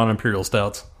love that on imperial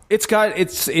stouts.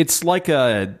 It's like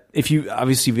if you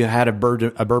had a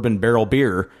bourbon barrel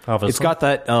beer, obviously. It's got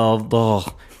that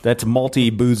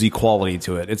malty boozy quality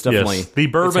to it. It's definitely yes.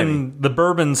 The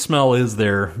bourbon smell is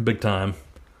there big time.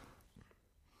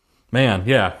 Man,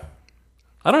 yeah.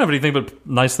 I don't have anything but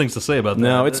nice things to say about that.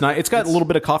 No, it's not. It's got a little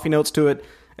bit of coffee notes to it.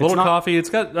 Coffee. It's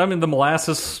got, the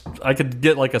molasses, I could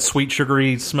get like a sweet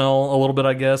sugary smell a little bit,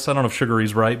 I guess. I don't know if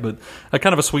sugary's right, but a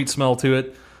kind of a sweet smell to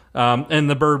it. And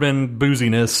the bourbon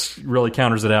booziness really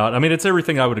counters it out. I mean, it's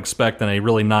everything I would expect in a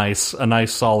really nice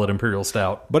solid imperial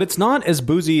stout. But it's not as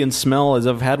boozy in smell as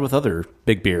I've had with other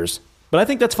big beers. But I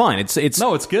think that's fine. It's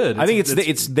good. I think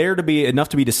it's there to be enough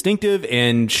to be distinctive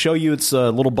and show you its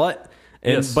little butt.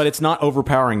 Yes. But it's not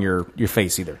overpowering your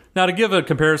face either. Now, to give a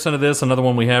comparison to this, another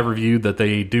one we have reviewed that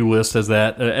they do list as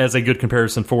a good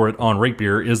comparison for it on Rate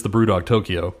Beer is the Brewdog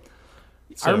Tokyo.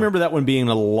 So, I remember that one being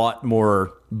a lot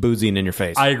more boozy and in your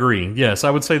face. I agree. Yes, I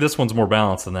would say this one's more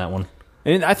balanced than that one.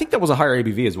 And I think that was a higher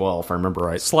ABV as well, if I remember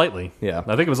right. Slightly. Yeah.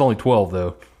 I think it was only 12,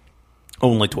 though.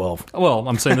 Only 12. Well,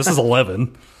 I'm saying this is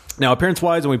 11. Now,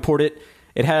 appearance-wise, when we poured it,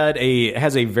 it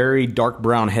has a very dark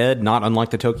brown head, not unlike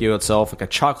the Tokyo itself, like a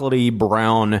chocolatey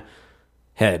brown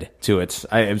head to it.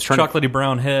 I was trying chocolatey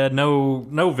brown head,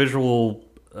 no visual.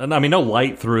 I mean, no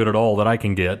light through it at all that I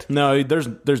can get. No, there's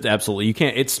absolutely, you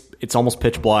can't. It's almost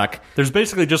pitch black. There's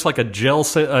basically just like a jail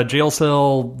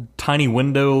cell tiny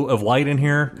window of light in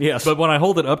here. Yes, but when I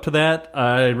hold it up to that,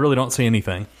 I really don't see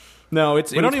anything. No, we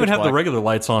don't even have the regular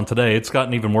lights on today. It's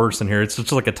gotten even worse in here. It's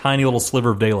just like a tiny little sliver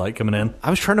of daylight coming in. I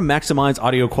was trying to maximize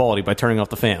audio quality by turning off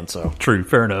the fan. So true,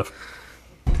 fair enough.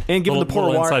 And given the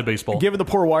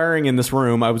poor wiring in this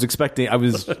room,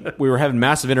 we were having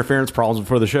massive interference problems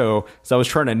before the show, so I was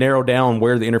trying to narrow down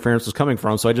where the interference was coming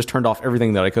from. So I just turned off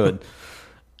everything that I could.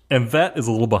 And that is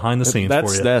a little behind the scenes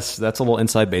for you. That's a little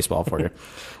inside baseball for you.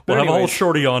 We'll have a whole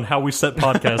shorty on how we set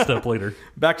podcast up later.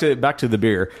 Back to the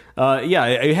beer.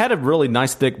 It had a really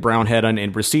nice thick brown head on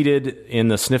and receded in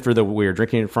the snifter that we were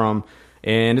drinking it from.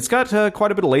 And it's got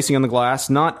quite a bit of lacing on the glass.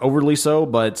 Not overly so,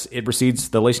 but it recedes.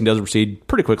 The lacing does recede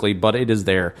pretty quickly, but it is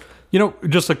there. You know,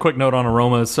 just a quick note on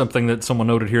aroma, something that someone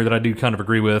noted here that I do kind of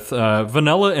agree with.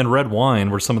 Vanilla and red wine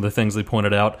were some of the things they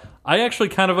pointed out. I actually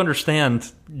kind of understand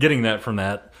getting that from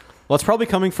that. Well, it's probably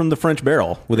coming from the French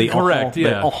barrel with the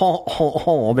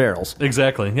barrels.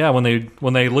 Exactly. Yeah,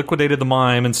 when they liquidated the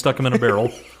mime and stuck them in a barrel.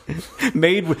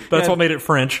 That's what made it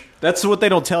French. That's what they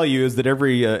don't tell you is that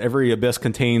every abyss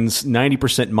contains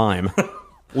 90% mime,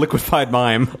 liquefied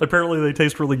mime. Apparently, they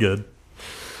taste really good.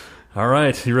 All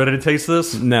right, you ready to taste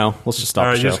this? No, let's just stop. All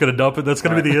right, the you're show. just gonna dump it. That's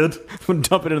gonna be the end.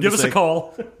 Dump it in. Give us a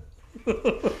call.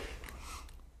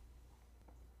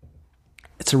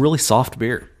 It's a really soft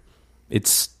beer.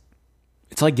 It's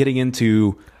like getting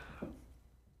into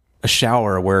a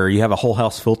shower where you have a whole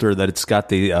house filter that it's got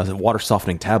the water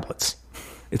softening tablets.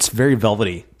 It's very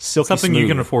velvety, silky Something smooth. you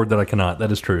can afford that I cannot.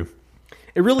 That is true.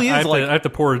 It really is. I have to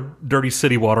pour dirty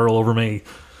city water all over me.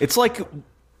 It's like, back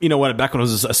when I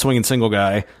was a swinging single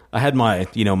guy, I had my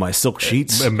silk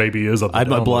sheets. And maybe is. I had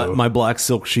my black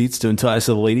silk sheets to entice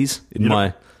the ladies. You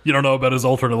don't know about his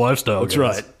alternate lifestyle. That's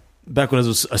right. Back when I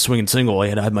was a swinging single, I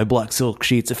had my black silk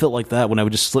sheets. It felt like that when I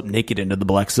would just slip naked into the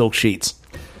black silk sheets.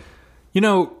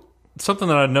 Something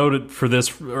that I noted for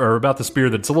this, or about this beer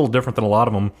that's a little different than a lot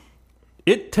of them,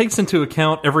 it takes into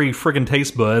account every friggin'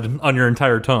 taste bud on your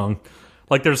entire tongue.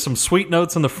 Like, there's some sweet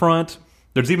notes in the front,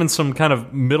 there's even some kind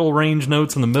of middle range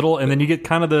notes in the middle, and then you get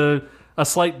kind of a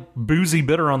slight boozy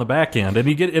bitter on the back end, and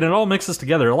it all mixes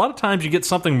together. A lot of times you get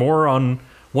something more on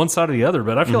one side or the other,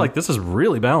 but I feel like this is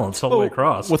really balanced all the way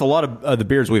across. With a lot of the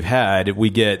beers we've had, we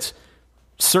get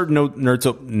certain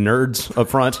nerds up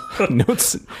front.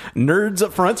 Nerds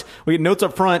up front. We get notes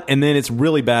up front, and then it's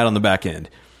really bad on the back end.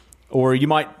 Or you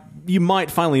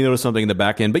might finally notice something in the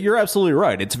back end, but you're absolutely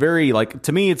right. It's very,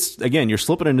 to me, it's, again, you're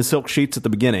slipping into silk sheets at the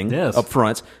beginning, yes, up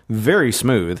front, very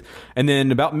smooth. And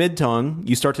then about mid-tongue,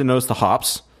 you start to notice the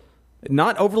hops.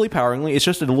 Not overly poweringly, it's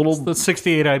just a little... The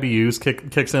 68 IBUs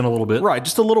kicks in a little bit. Right,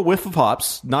 just a little whiff of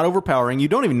hops, not overpowering. You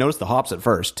don't even notice the hops at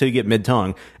first till you get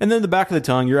mid-tongue. And then the back of the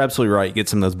tongue, you're absolutely right, you get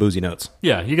some of those boozy notes.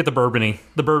 Yeah, you get the bourbony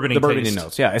taste.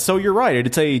 Notes, yeah. So you're right,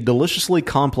 it's a deliciously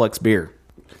complex beer.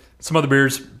 Some other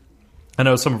beers I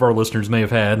know some of our listeners may have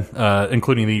had,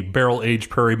 including the barrel-aged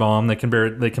Prairie Bomb. They compare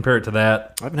it to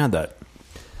that. I haven't had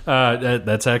that.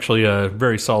 That's actually a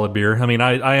very solid beer. I mean,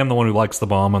 I am the one who likes the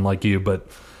bomb, unlike you, but...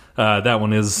 that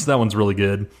one's really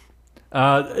good.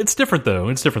 It's different though.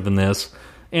 It's different than this.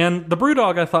 And the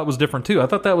Brewdog I thought was different too. I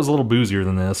thought that was a little boozier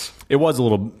than this. It was a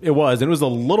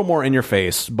little more in your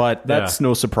face, but that's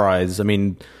no surprise. I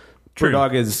mean,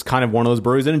 Brewdog is kind of one of those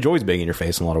breweries that enjoys being in your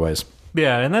face in a lot of ways.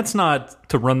 Yeah, and that's not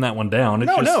to run that one down.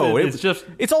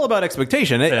 It's all about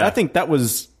expectation. Yeah. I think that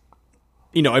was,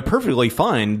 a perfectly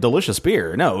fine, delicious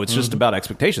beer. No, it's just about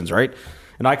expectations, right?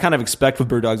 And I kind of expect with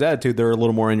Brewdog's attitude, they're a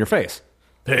little more in your face.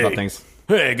 Hey guys,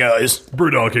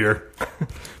 Brewdog here.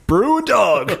 Brew and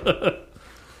Dog.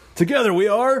 Together we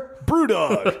are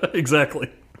Brewdog.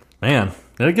 Exactly. Man,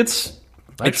 I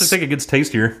actually think it gets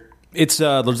tastier. It's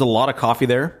there's a lot of coffee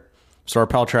there. So our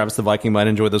pal Travis the Viking might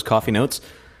enjoy those coffee notes.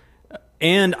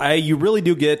 And you really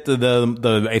do get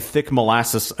a thick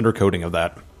molasses undercoating of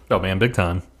that. Oh, man, big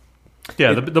time.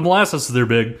 Yeah, the molasses, they're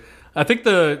big. I think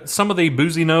some of the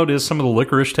boozy note is some of the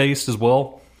licorice taste as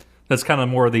well. That's kind of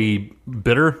more of the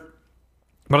bitter.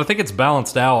 But I think it's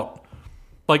balanced out.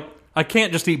 Like, I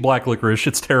can't just eat black licorice.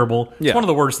 It's terrible. It's one of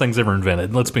the worst things ever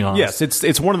invented, let's be honest. Yes,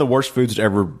 it's one of the worst foods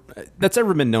that's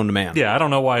ever been known to man. Yeah, I don't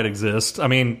know why it exists. I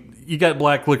mean, you got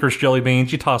black licorice jelly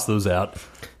beans, you toss those out.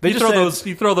 You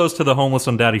throw those to the homeless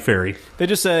on Daddy Ferry. They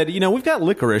just said, we've got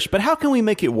licorice, but how can we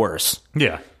make it worse?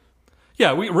 Yeah.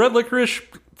 Yeah, red licorice,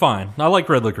 fine. I like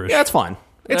red licorice. Yeah, it's fine.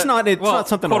 It's not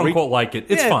something quote unquote like it.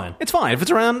 It's fine. It's fine. If it's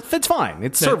around, it's fine.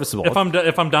 It's serviceable.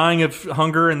 If I'm dying of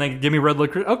hunger and they give me red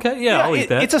licorice, okay, I'll eat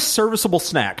that. It's a serviceable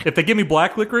snack. If they give me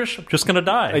black licorice, I'm just gonna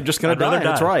die. I'm just gonna die.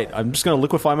 That's right. I'm just gonna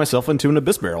liquefy myself into an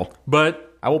abyss barrel.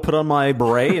 But I will put on my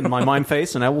beret and my mime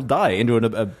face, and I will die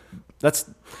into that's.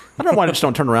 I don't know why I just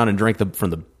don't turn around and drink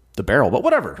from the barrel, but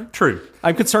whatever. True.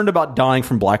 I'm concerned about dying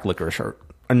from black licorice or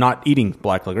not eating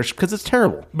black licorice because it's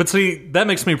terrible. But see, that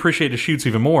makes me appreciate Deschutes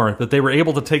even more, that they were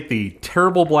able to take the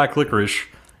terrible black licorice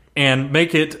and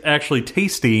make it actually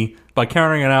tasty by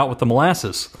countering it out with the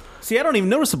molasses. See, I don't even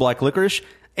notice the black licorice,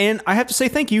 and I have to say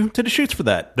thank you to Deschutes for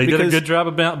that. They did a good job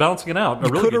of balancing it out.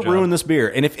 You could have ruined this beer.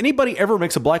 And if anybody ever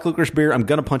makes a black licorice beer, I'm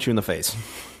going to punch you in the face.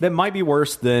 That might be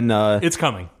worse than it's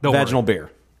coming. Vaginal beer.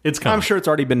 It's coming. I'm sure it's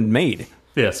already been made.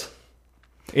 Yes.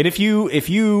 And if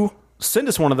you send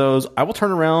us one of those, I will turn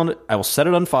around, I will set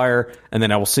it on fire, and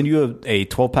then I will send you a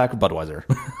 12-pack of Budweiser.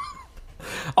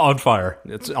 On fire.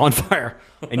 It's on fire.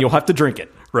 And you'll have to drink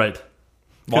it. Right.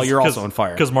 While you're also on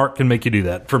fire. Because Mark can make you do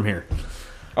that from here.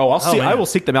 Oh, I will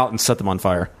seek them out and set them on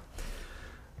fire.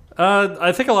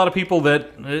 I think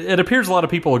it appears a lot of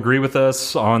people agree with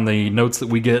us on the notes that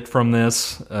we get from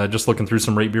this. Just looking through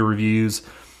some rate beer reviews.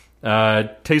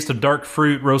 Taste of dark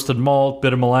fruit, roasted malt,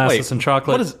 bit of molasses and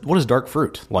chocolate. What is dark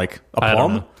fruit? Like a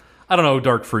plum? I don't know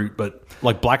dark fruit, but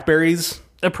like blackberries?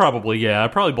 Probably, yeah.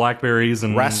 Probably blackberries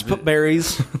and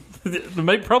raspberries.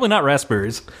 Probably not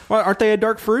raspberries. Well, aren't they a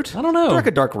dark fruit? I don't know. They're like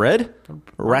a dark red.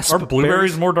 Are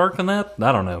blueberries more dark than that?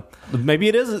 I don't know. Maybe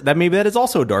it is. Maybe that is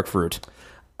also a dark fruit.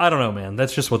 I don't know, man.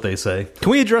 That's just what they say.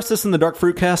 Can we address this in the dark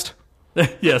fruit cast?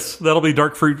 Yes, that'll be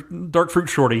dark fruit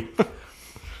shorty.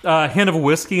 Hint of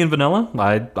whiskey and vanilla.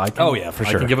 I can, for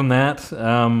sure. I can give them that.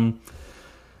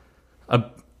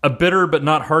 A bitter but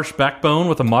not harsh backbone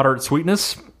with a moderate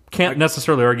sweetness. Can't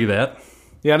necessarily argue that.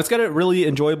 Yeah, and it's got a really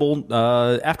enjoyable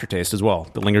aftertaste as well.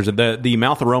 That lingers. The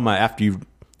mouth aroma after you've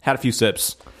had a few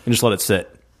sips and just let it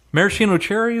sit. Maraschino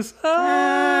cherries?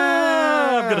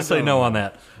 I'm going to say no on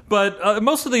that. But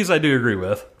most of these I do agree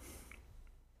with.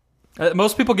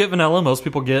 Most people get vanilla. Most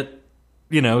people get,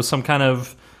 some kind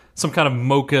of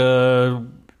mocha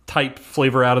type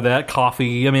flavor out of that.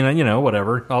 Coffee. I mean,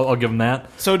 whatever. I'll give them that.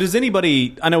 So does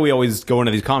anybody? I know we always go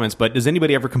into these comments, but does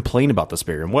anybody ever complain about this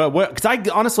beer? And because I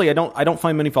honestly I don't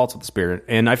find many faults with this beer,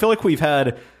 and I feel like we've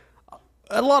had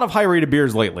a lot of high rated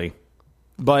beers lately.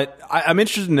 But I'm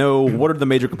interested to know what are the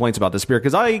major complaints about this beer,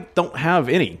 because I don't have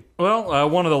any. Well,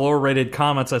 one of the lower rated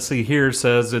comments I see here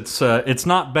says it's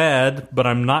not bad, but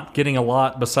I'm not getting a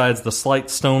lot besides the slight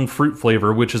stone fruit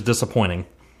flavor, which is disappointing.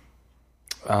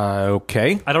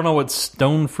 Okay. I don't know what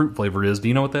stone fruit flavor is. Do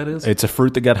you know what that is? It's a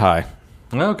fruit that got high.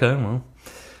 Okay, well.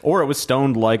 Or it was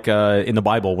stoned like in the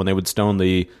Bible when they would stone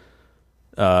the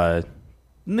people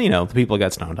that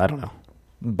got stoned. I don't know.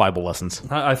 Bible lessons.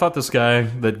 I thought this guy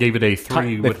that gave it a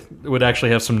 3 would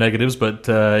actually have some negatives, but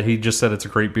he just said it's a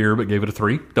great beer, but gave it a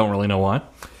 3. Don't really know why.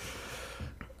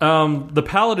 The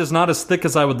palate is not as thick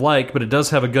as I would like, but it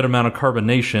does have a good amount of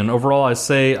carbonation. Overall, I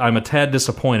say I'm a tad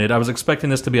disappointed. I was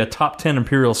expecting this to be a top 10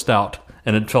 Imperial Stout,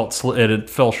 and it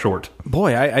fell short.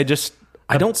 Boy, I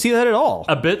don't see that at all.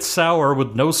 A bit sour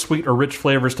with no sweet or rich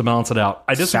flavors to balance it out.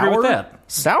 I disagree with that.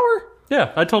 Sour?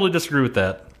 Yeah, I totally disagree with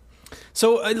that.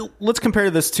 So let's compare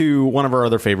this to one of our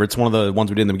other favorites, one of the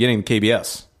ones we did in the beginning,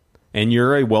 KBS. And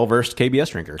you're a well-versed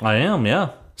KBS drinker. I am,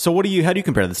 yeah. So how do you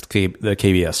compare this to the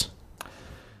KBS?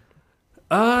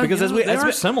 Because they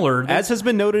are similar. As has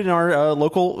been noted in our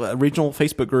local regional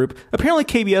Facebook group, apparently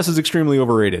KBS is extremely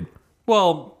overrated.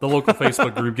 Well, the local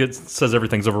Facebook group says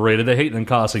everything's overrated. They hate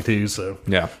Ninkasi too, so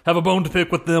yeah, have a bone to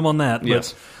pick with them on that.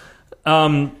 Yes.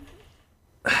 But,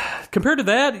 compared to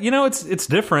that, it's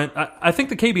different. I think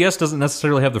the KBS doesn't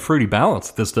necessarily have the fruity balance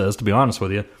that this does. To be honest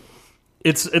with you,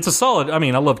 it's a solid. I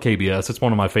mean, I love KBS. It's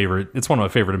one of my favorite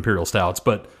Imperial Stouts.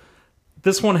 But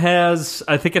this one I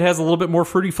think it has a little bit more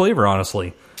fruity flavor,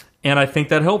 honestly, and I think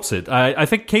that helps it. I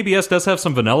think KBS does have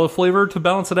some vanilla flavor to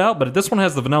balance it out, but this one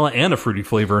has the vanilla and a fruity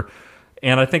flavor.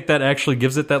 and I think that actually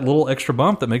gives it that little extra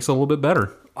bump that makes it a little bit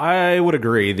better. I would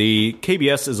agree. The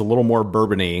KBS is a little more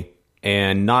bourbony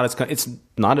and not as it's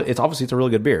obviously it's a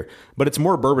really good beer, but it's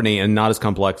more bourbony and not as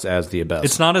complex as the Abyss.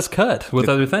 It's not as cut with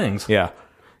other things. Yeah.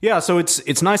 So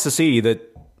it's nice to see that.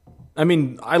 I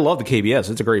mean, I love the KBS.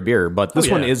 It's a great beer, but this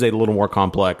one is a little more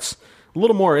complex. A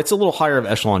little more. It's a little higher of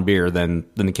echelon beer than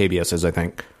the KBS is, I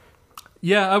think.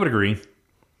 Yeah, I would agree.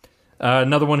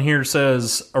 Another one here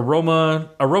says aroma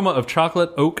of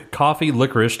chocolate, oak, coffee,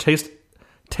 licorice,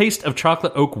 taste of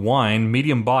chocolate oak wine,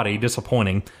 medium body,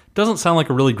 disappointing. Doesn't sound like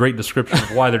a really great description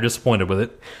of why they're disappointed with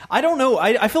it. I don't know.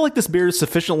 I feel like this beer is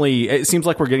sufficiently. It seems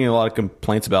like we're getting a lot of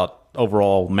complaints about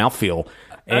overall mouthfeel.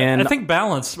 And I think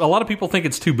balance. A lot of people think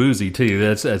it's too boozy too.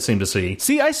 That seem to see.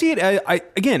 See, I see it.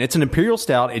 Again, it's an imperial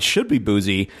stout. It should be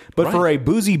boozy, but for a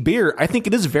boozy beer, I think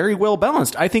it is very well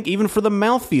balanced. I think even for the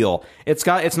mouthfeel, it's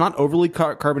not overly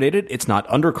carbonated. It's not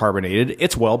undercarbonated.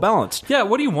 It's well balanced. Yeah.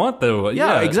 What do you want though?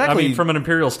 Yeah, exactly. I mean, from an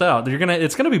imperial stout,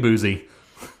 it's gonna be boozy.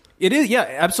 It is. Yeah,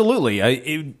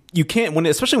 absolutely. You can't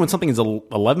especially when something is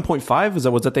 11.5.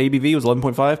 Was that the ABV? Was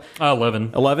 11.5?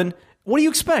 11. 11. What do you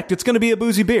expect? It's going to be a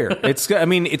boozy beer. It's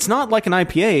not like an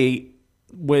IPA,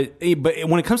 but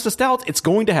when it comes to stouts, it's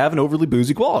going to have an overly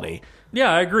boozy quality.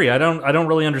 Yeah, I agree. I don't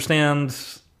really understand.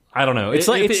 I don't know.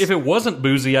 If it wasn't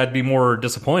boozy, I'd be more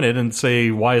disappointed and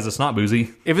say, why is this not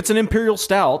boozy? If it's an imperial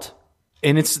stout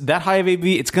and it's that high of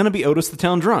ABV, it's going to be Otis the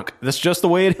Town Drunk. That's just the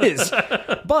way it is.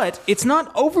 But it's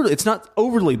not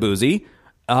overly boozy.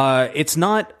 It's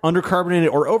not undercarbonated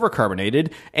or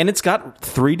overcarbonated, and it's got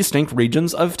 3 distinct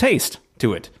regions of taste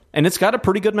to it, and it's got a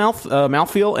pretty good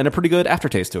mouthfeel and a pretty good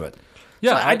aftertaste to it.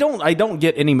 Yeah, so I don't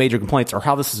get any major complaints or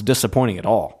how this is disappointing at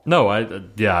all. No,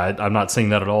 I'm not seeing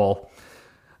that at all.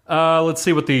 Let's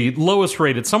see what the lowest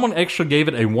rated. Someone actually gave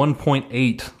it a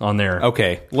 1.8 on there.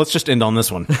 Okay, let's just end on this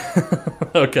one.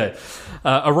 Okay,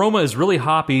 aroma is really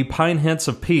hoppy, pine hints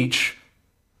of peach.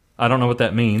 I don't know what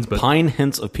that means, but pine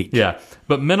hints of peach. Yeah,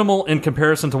 but minimal in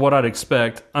comparison to what I'd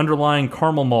expect. Underlying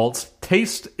caramel malts.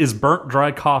 Taste is burnt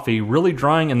dry coffee, really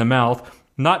drying in the mouth.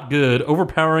 Not good,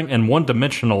 overpowering, and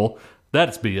one-dimensional.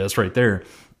 That's BS right there.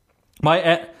 My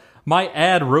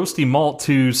add roasty malt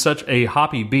to such a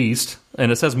hoppy beast,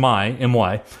 and it says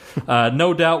M-Y,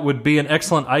 no doubt would be an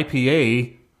excellent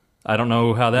IPA. I don't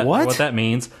know what that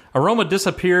means. Aroma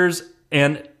disappears,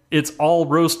 and it's all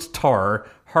roast tar.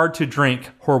 Hard to drink,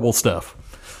 horrible stuff.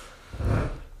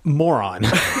 Moron.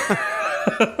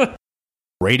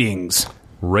 Ratings.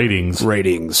 You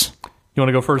want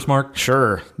to go first, Mark?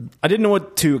 Sure. I didn't know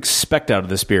what to expect out of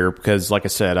this beer because, like I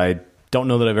said, I don't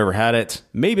know that I've ever had it.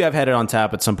 Maybe I've had it on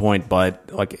tap at some point,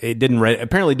 but it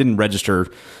apparently didn't register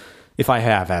if I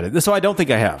have had it. So I don't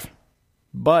think I have.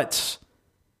 But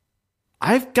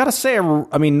I've got to say,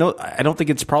 I don't think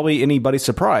it's probably anybody's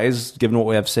surprise, given what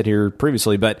we have said here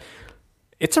previously, but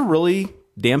it's a really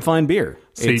damn fine beer.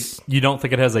 See, you don't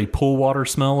think it has a pool water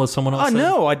smell, as someone else said?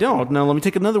 No, I don't. Now, let me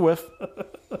take another whiff.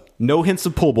 No hints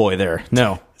of pool boy there.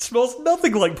 No. It smells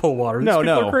nothing like pool water. These people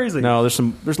are crazy. No, there's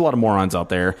a lot of morons out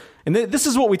there. And this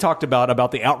is what we talked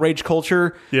about the outrage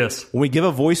culture. Yes. When we give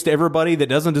a voice to everybody that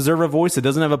doesn't deserve a voice, that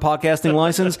doesn't have a podcasting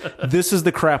license, this is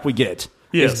the crap we get.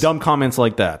 Yes. It's dumb comments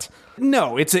like that.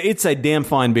 No, it's a damn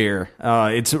fine beer.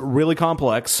 It's really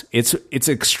complex. It's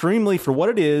extremely, for what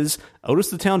it is, Otis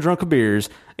the Town Drunk of beers,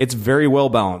 it's very well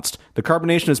balanced. The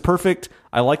carbonation is perfect.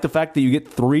 I like the fact that you get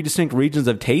 3 distinct regions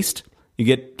of taste. You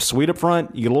get sweet up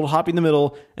front, you get a little hoppy in the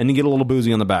middle, and you get a little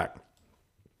boozy on the back.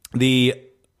 The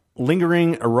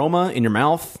lingering aroma in your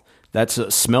mouth, that's a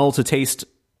smell to taste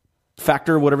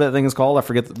factor, whatever that thing is called. I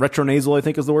forget. Retronasal, I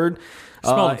think is the word.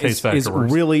 Smell to taste factor is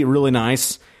really, really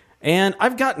nice. And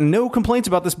I've got no complaints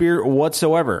about this beer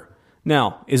whatsoever.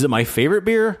 Now, is it my favorite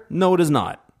beer? No, it is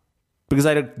not. Because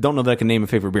I don't know that I can name a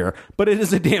favorite beer. But it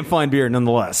is a damn fine beer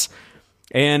nonetheless.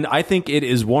 And I think it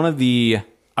is one of the...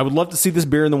 I would love to see this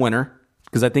beer in the winter.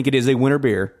 Because I think it is a winter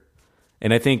beer.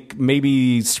 And I think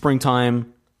maybe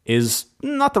springtime is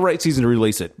not the right season to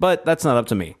release it. But that's not up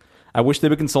to me. I wish they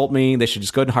would consult me. They should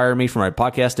just go ahead and hire me for my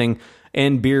podcasting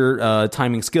and beer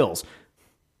timing skills.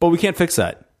 But we can't fix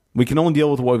that. We can only deal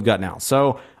with what we've got now.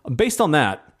 So based on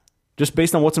that, just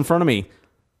based on what's in front of me,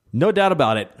 no doubt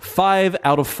about it, 5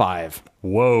 out of 5.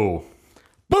 Whoa.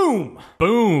 Boom.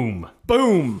 Boom.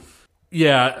 Boom.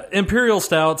 Yeah, Imperial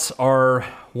Stouts are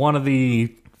one of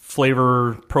the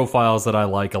flavor profiles that I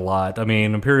like a lot. I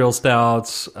mean, Imperial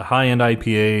Stouts, high-end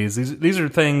IPAs, these are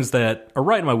things that are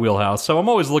right in my wheelhouse. So I'm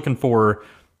always looking for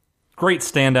great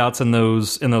standouts in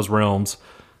those realms.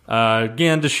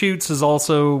 Again, Deschutes is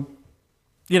also...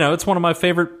 it's one of my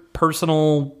favorite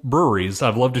personal breweries.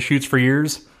 I've loved Deschutes for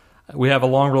years. We have a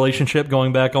long relationship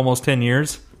going back almost 10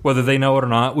 years. Whether they know it or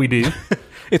not, we do.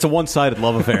 It's a one-sided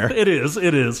love affair. It is.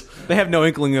 They have no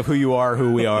inkling of who you are,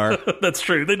 who we are. That's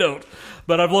true. They don't.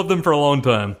 But I've loved them for a long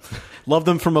time. Love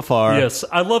them from afar. Yes.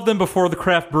 I loved them before the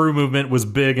craft brew movement was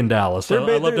big in Dallas. I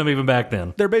loved them even back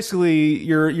then. They're basically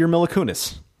your Mila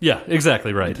Kunis. Yeah,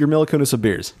 exactly right. Your Mila Kunis of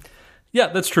beers. Yeah,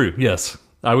 that's true. Yes.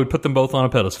 I would put them both on a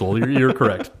pedestal. You're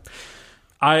correct.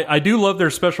 I do love their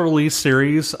special release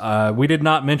series. We did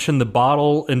not mention the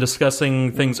bottle in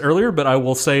discussing things earlier, but I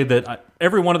will say that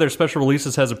every one of their special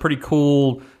releases has a pretty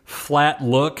cool flat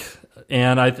look,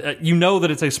 and you know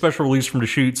that it's a special release from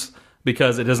Deschutes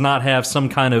because it does not have some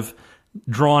kind of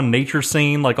drawn nature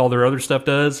scene like all their other stuff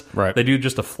does. Right. They do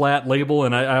just a flat label,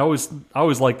 and I always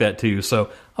like that too.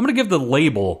 So I'm going to give the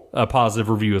label a positive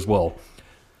review as well.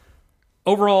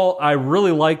 Overall, I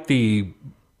really like the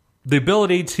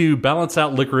ability to balance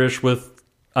out licorice with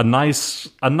a nice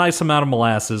amount of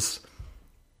molasses.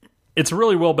 It's a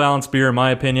really well balanced beer in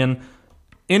my opinion.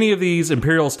 Any of these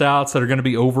imperial stouts that are going to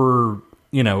be over,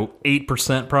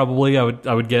 8% probably, I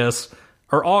would guess,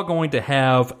 are all going to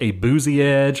have a boozy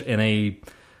edge and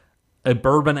a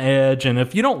bourbon edge. And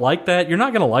if you don't like that, you're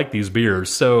not going to like these beers.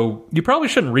 So you probably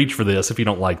shouldn't reach for this if you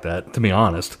don't like that, to be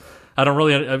honest. I don't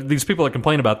really these people that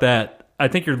complain about that, I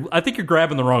think you're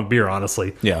grabbing the wrong beer,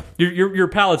 honestly. Yeah. Your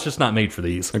palate's just not made for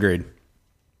these. Agreed.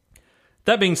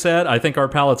 That being said, I think our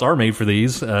palates are made for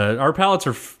these. Our palates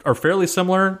are fairly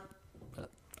similar.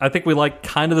 I think we like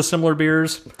kind of the similar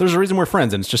beers. There's a reason we're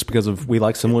friends, and it's just because we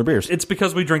like similar beers. It's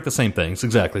because we drink the same things.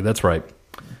 Exactly. That's right.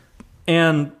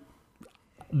 And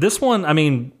this one, I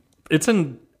mean, it's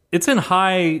in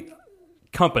high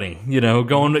company,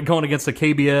 going against a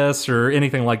KBS or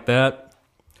anything like that.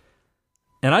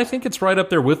 And I think it's right up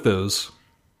there with those.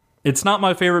 It's not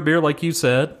my favorite beer, like you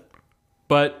said.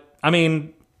 But, I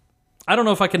mean, I don't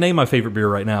know if I can name my favorite beer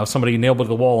right now. If somebody nailed it to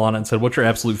the wall on it and said, what's your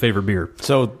absolute favorite beer?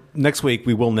 So, next week,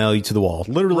 we will nail you to the wall.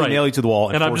 Literally nail you to the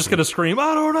wall. And I'm just going to scream,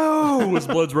 I don't know, as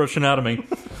blood's rushing out of me.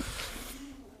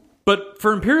 But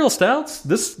for Imperial Stouts,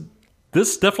 this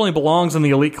definitely belongs in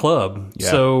the elite club. Yeah.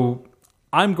 So,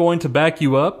 I'm going to back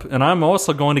you up. And I'm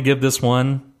also going to give this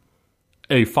one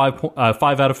a 5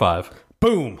 out of 5.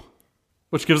 Boom.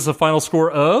 Which gives us a final score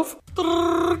of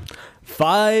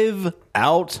 5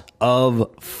 out of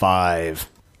 5.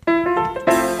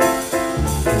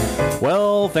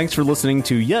 Well, thanks for listening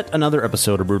to yet another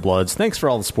episode of Brew Bloods. Thanks for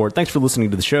all the support. Thanks for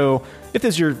listening to the show. If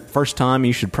this is your first time,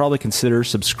 you should probably consider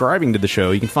subscribing to the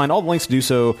show. You can find all the links to do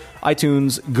so: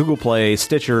 iTunes, Google Play,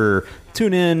 Stitcher,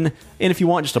 TuneIn, and if you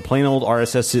want just a plain old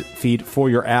RSS feed for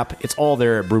your app, it's all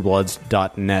there at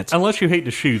brewbloods.net. Unless you hate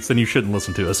Deschutes, then you shouldn't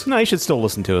listen to us. No, you should still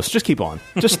listen to us. Just keep on.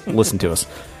 Just listen to us.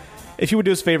 If you would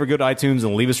do us a favor, go to iTunes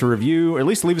and leave us a review, or at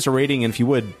least leave us a rating, and if you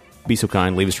would be so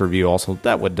kind, leave us a review also.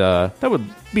 That would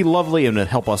be lovely and it'd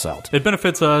help us out. It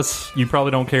benefits us. You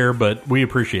probably don't care, but we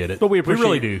appreciate it. But we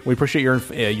really do. We appreciate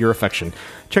your affection.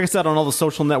 Check us out on all the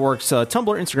social networks, Tumblr,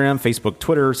 Instagram, Facebook,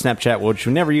 Twitter, Snapchat, which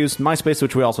we never use, MySpace,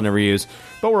 which we also never use,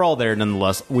 but we're all there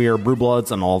nonetheless. We are Brew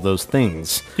Bloods on all those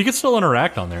things. You can still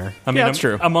interact on there. I mean, yeah, that's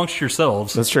true. Amongst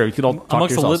yourselves. That's true. You can all talk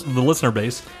amongst to yourselves. the listener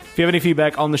base. If you have any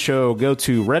feedback on the show, go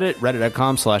to Reddit,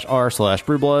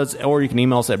 reddit.com/r/brewbloods, or you can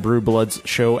email us at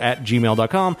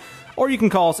brewbloodsshow@gmail.com, or you can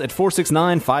call us at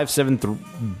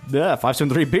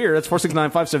 469-573-BEER. That's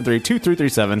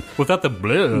 469-573-2337. Without the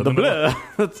blah. The blah.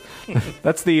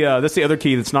 That's the other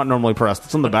key that's not normally pressed.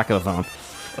 It's on the back of the phone.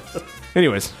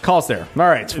 Anyways, call us there. All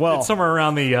right. Well, it's somewhere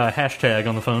around the hashtag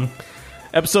on the phone.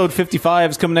 Episode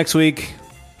 55 is coming next week.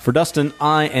 For Dustin,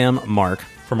 I am Mark.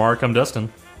 For Mark, I'm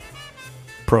Dustin.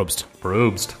 Probst.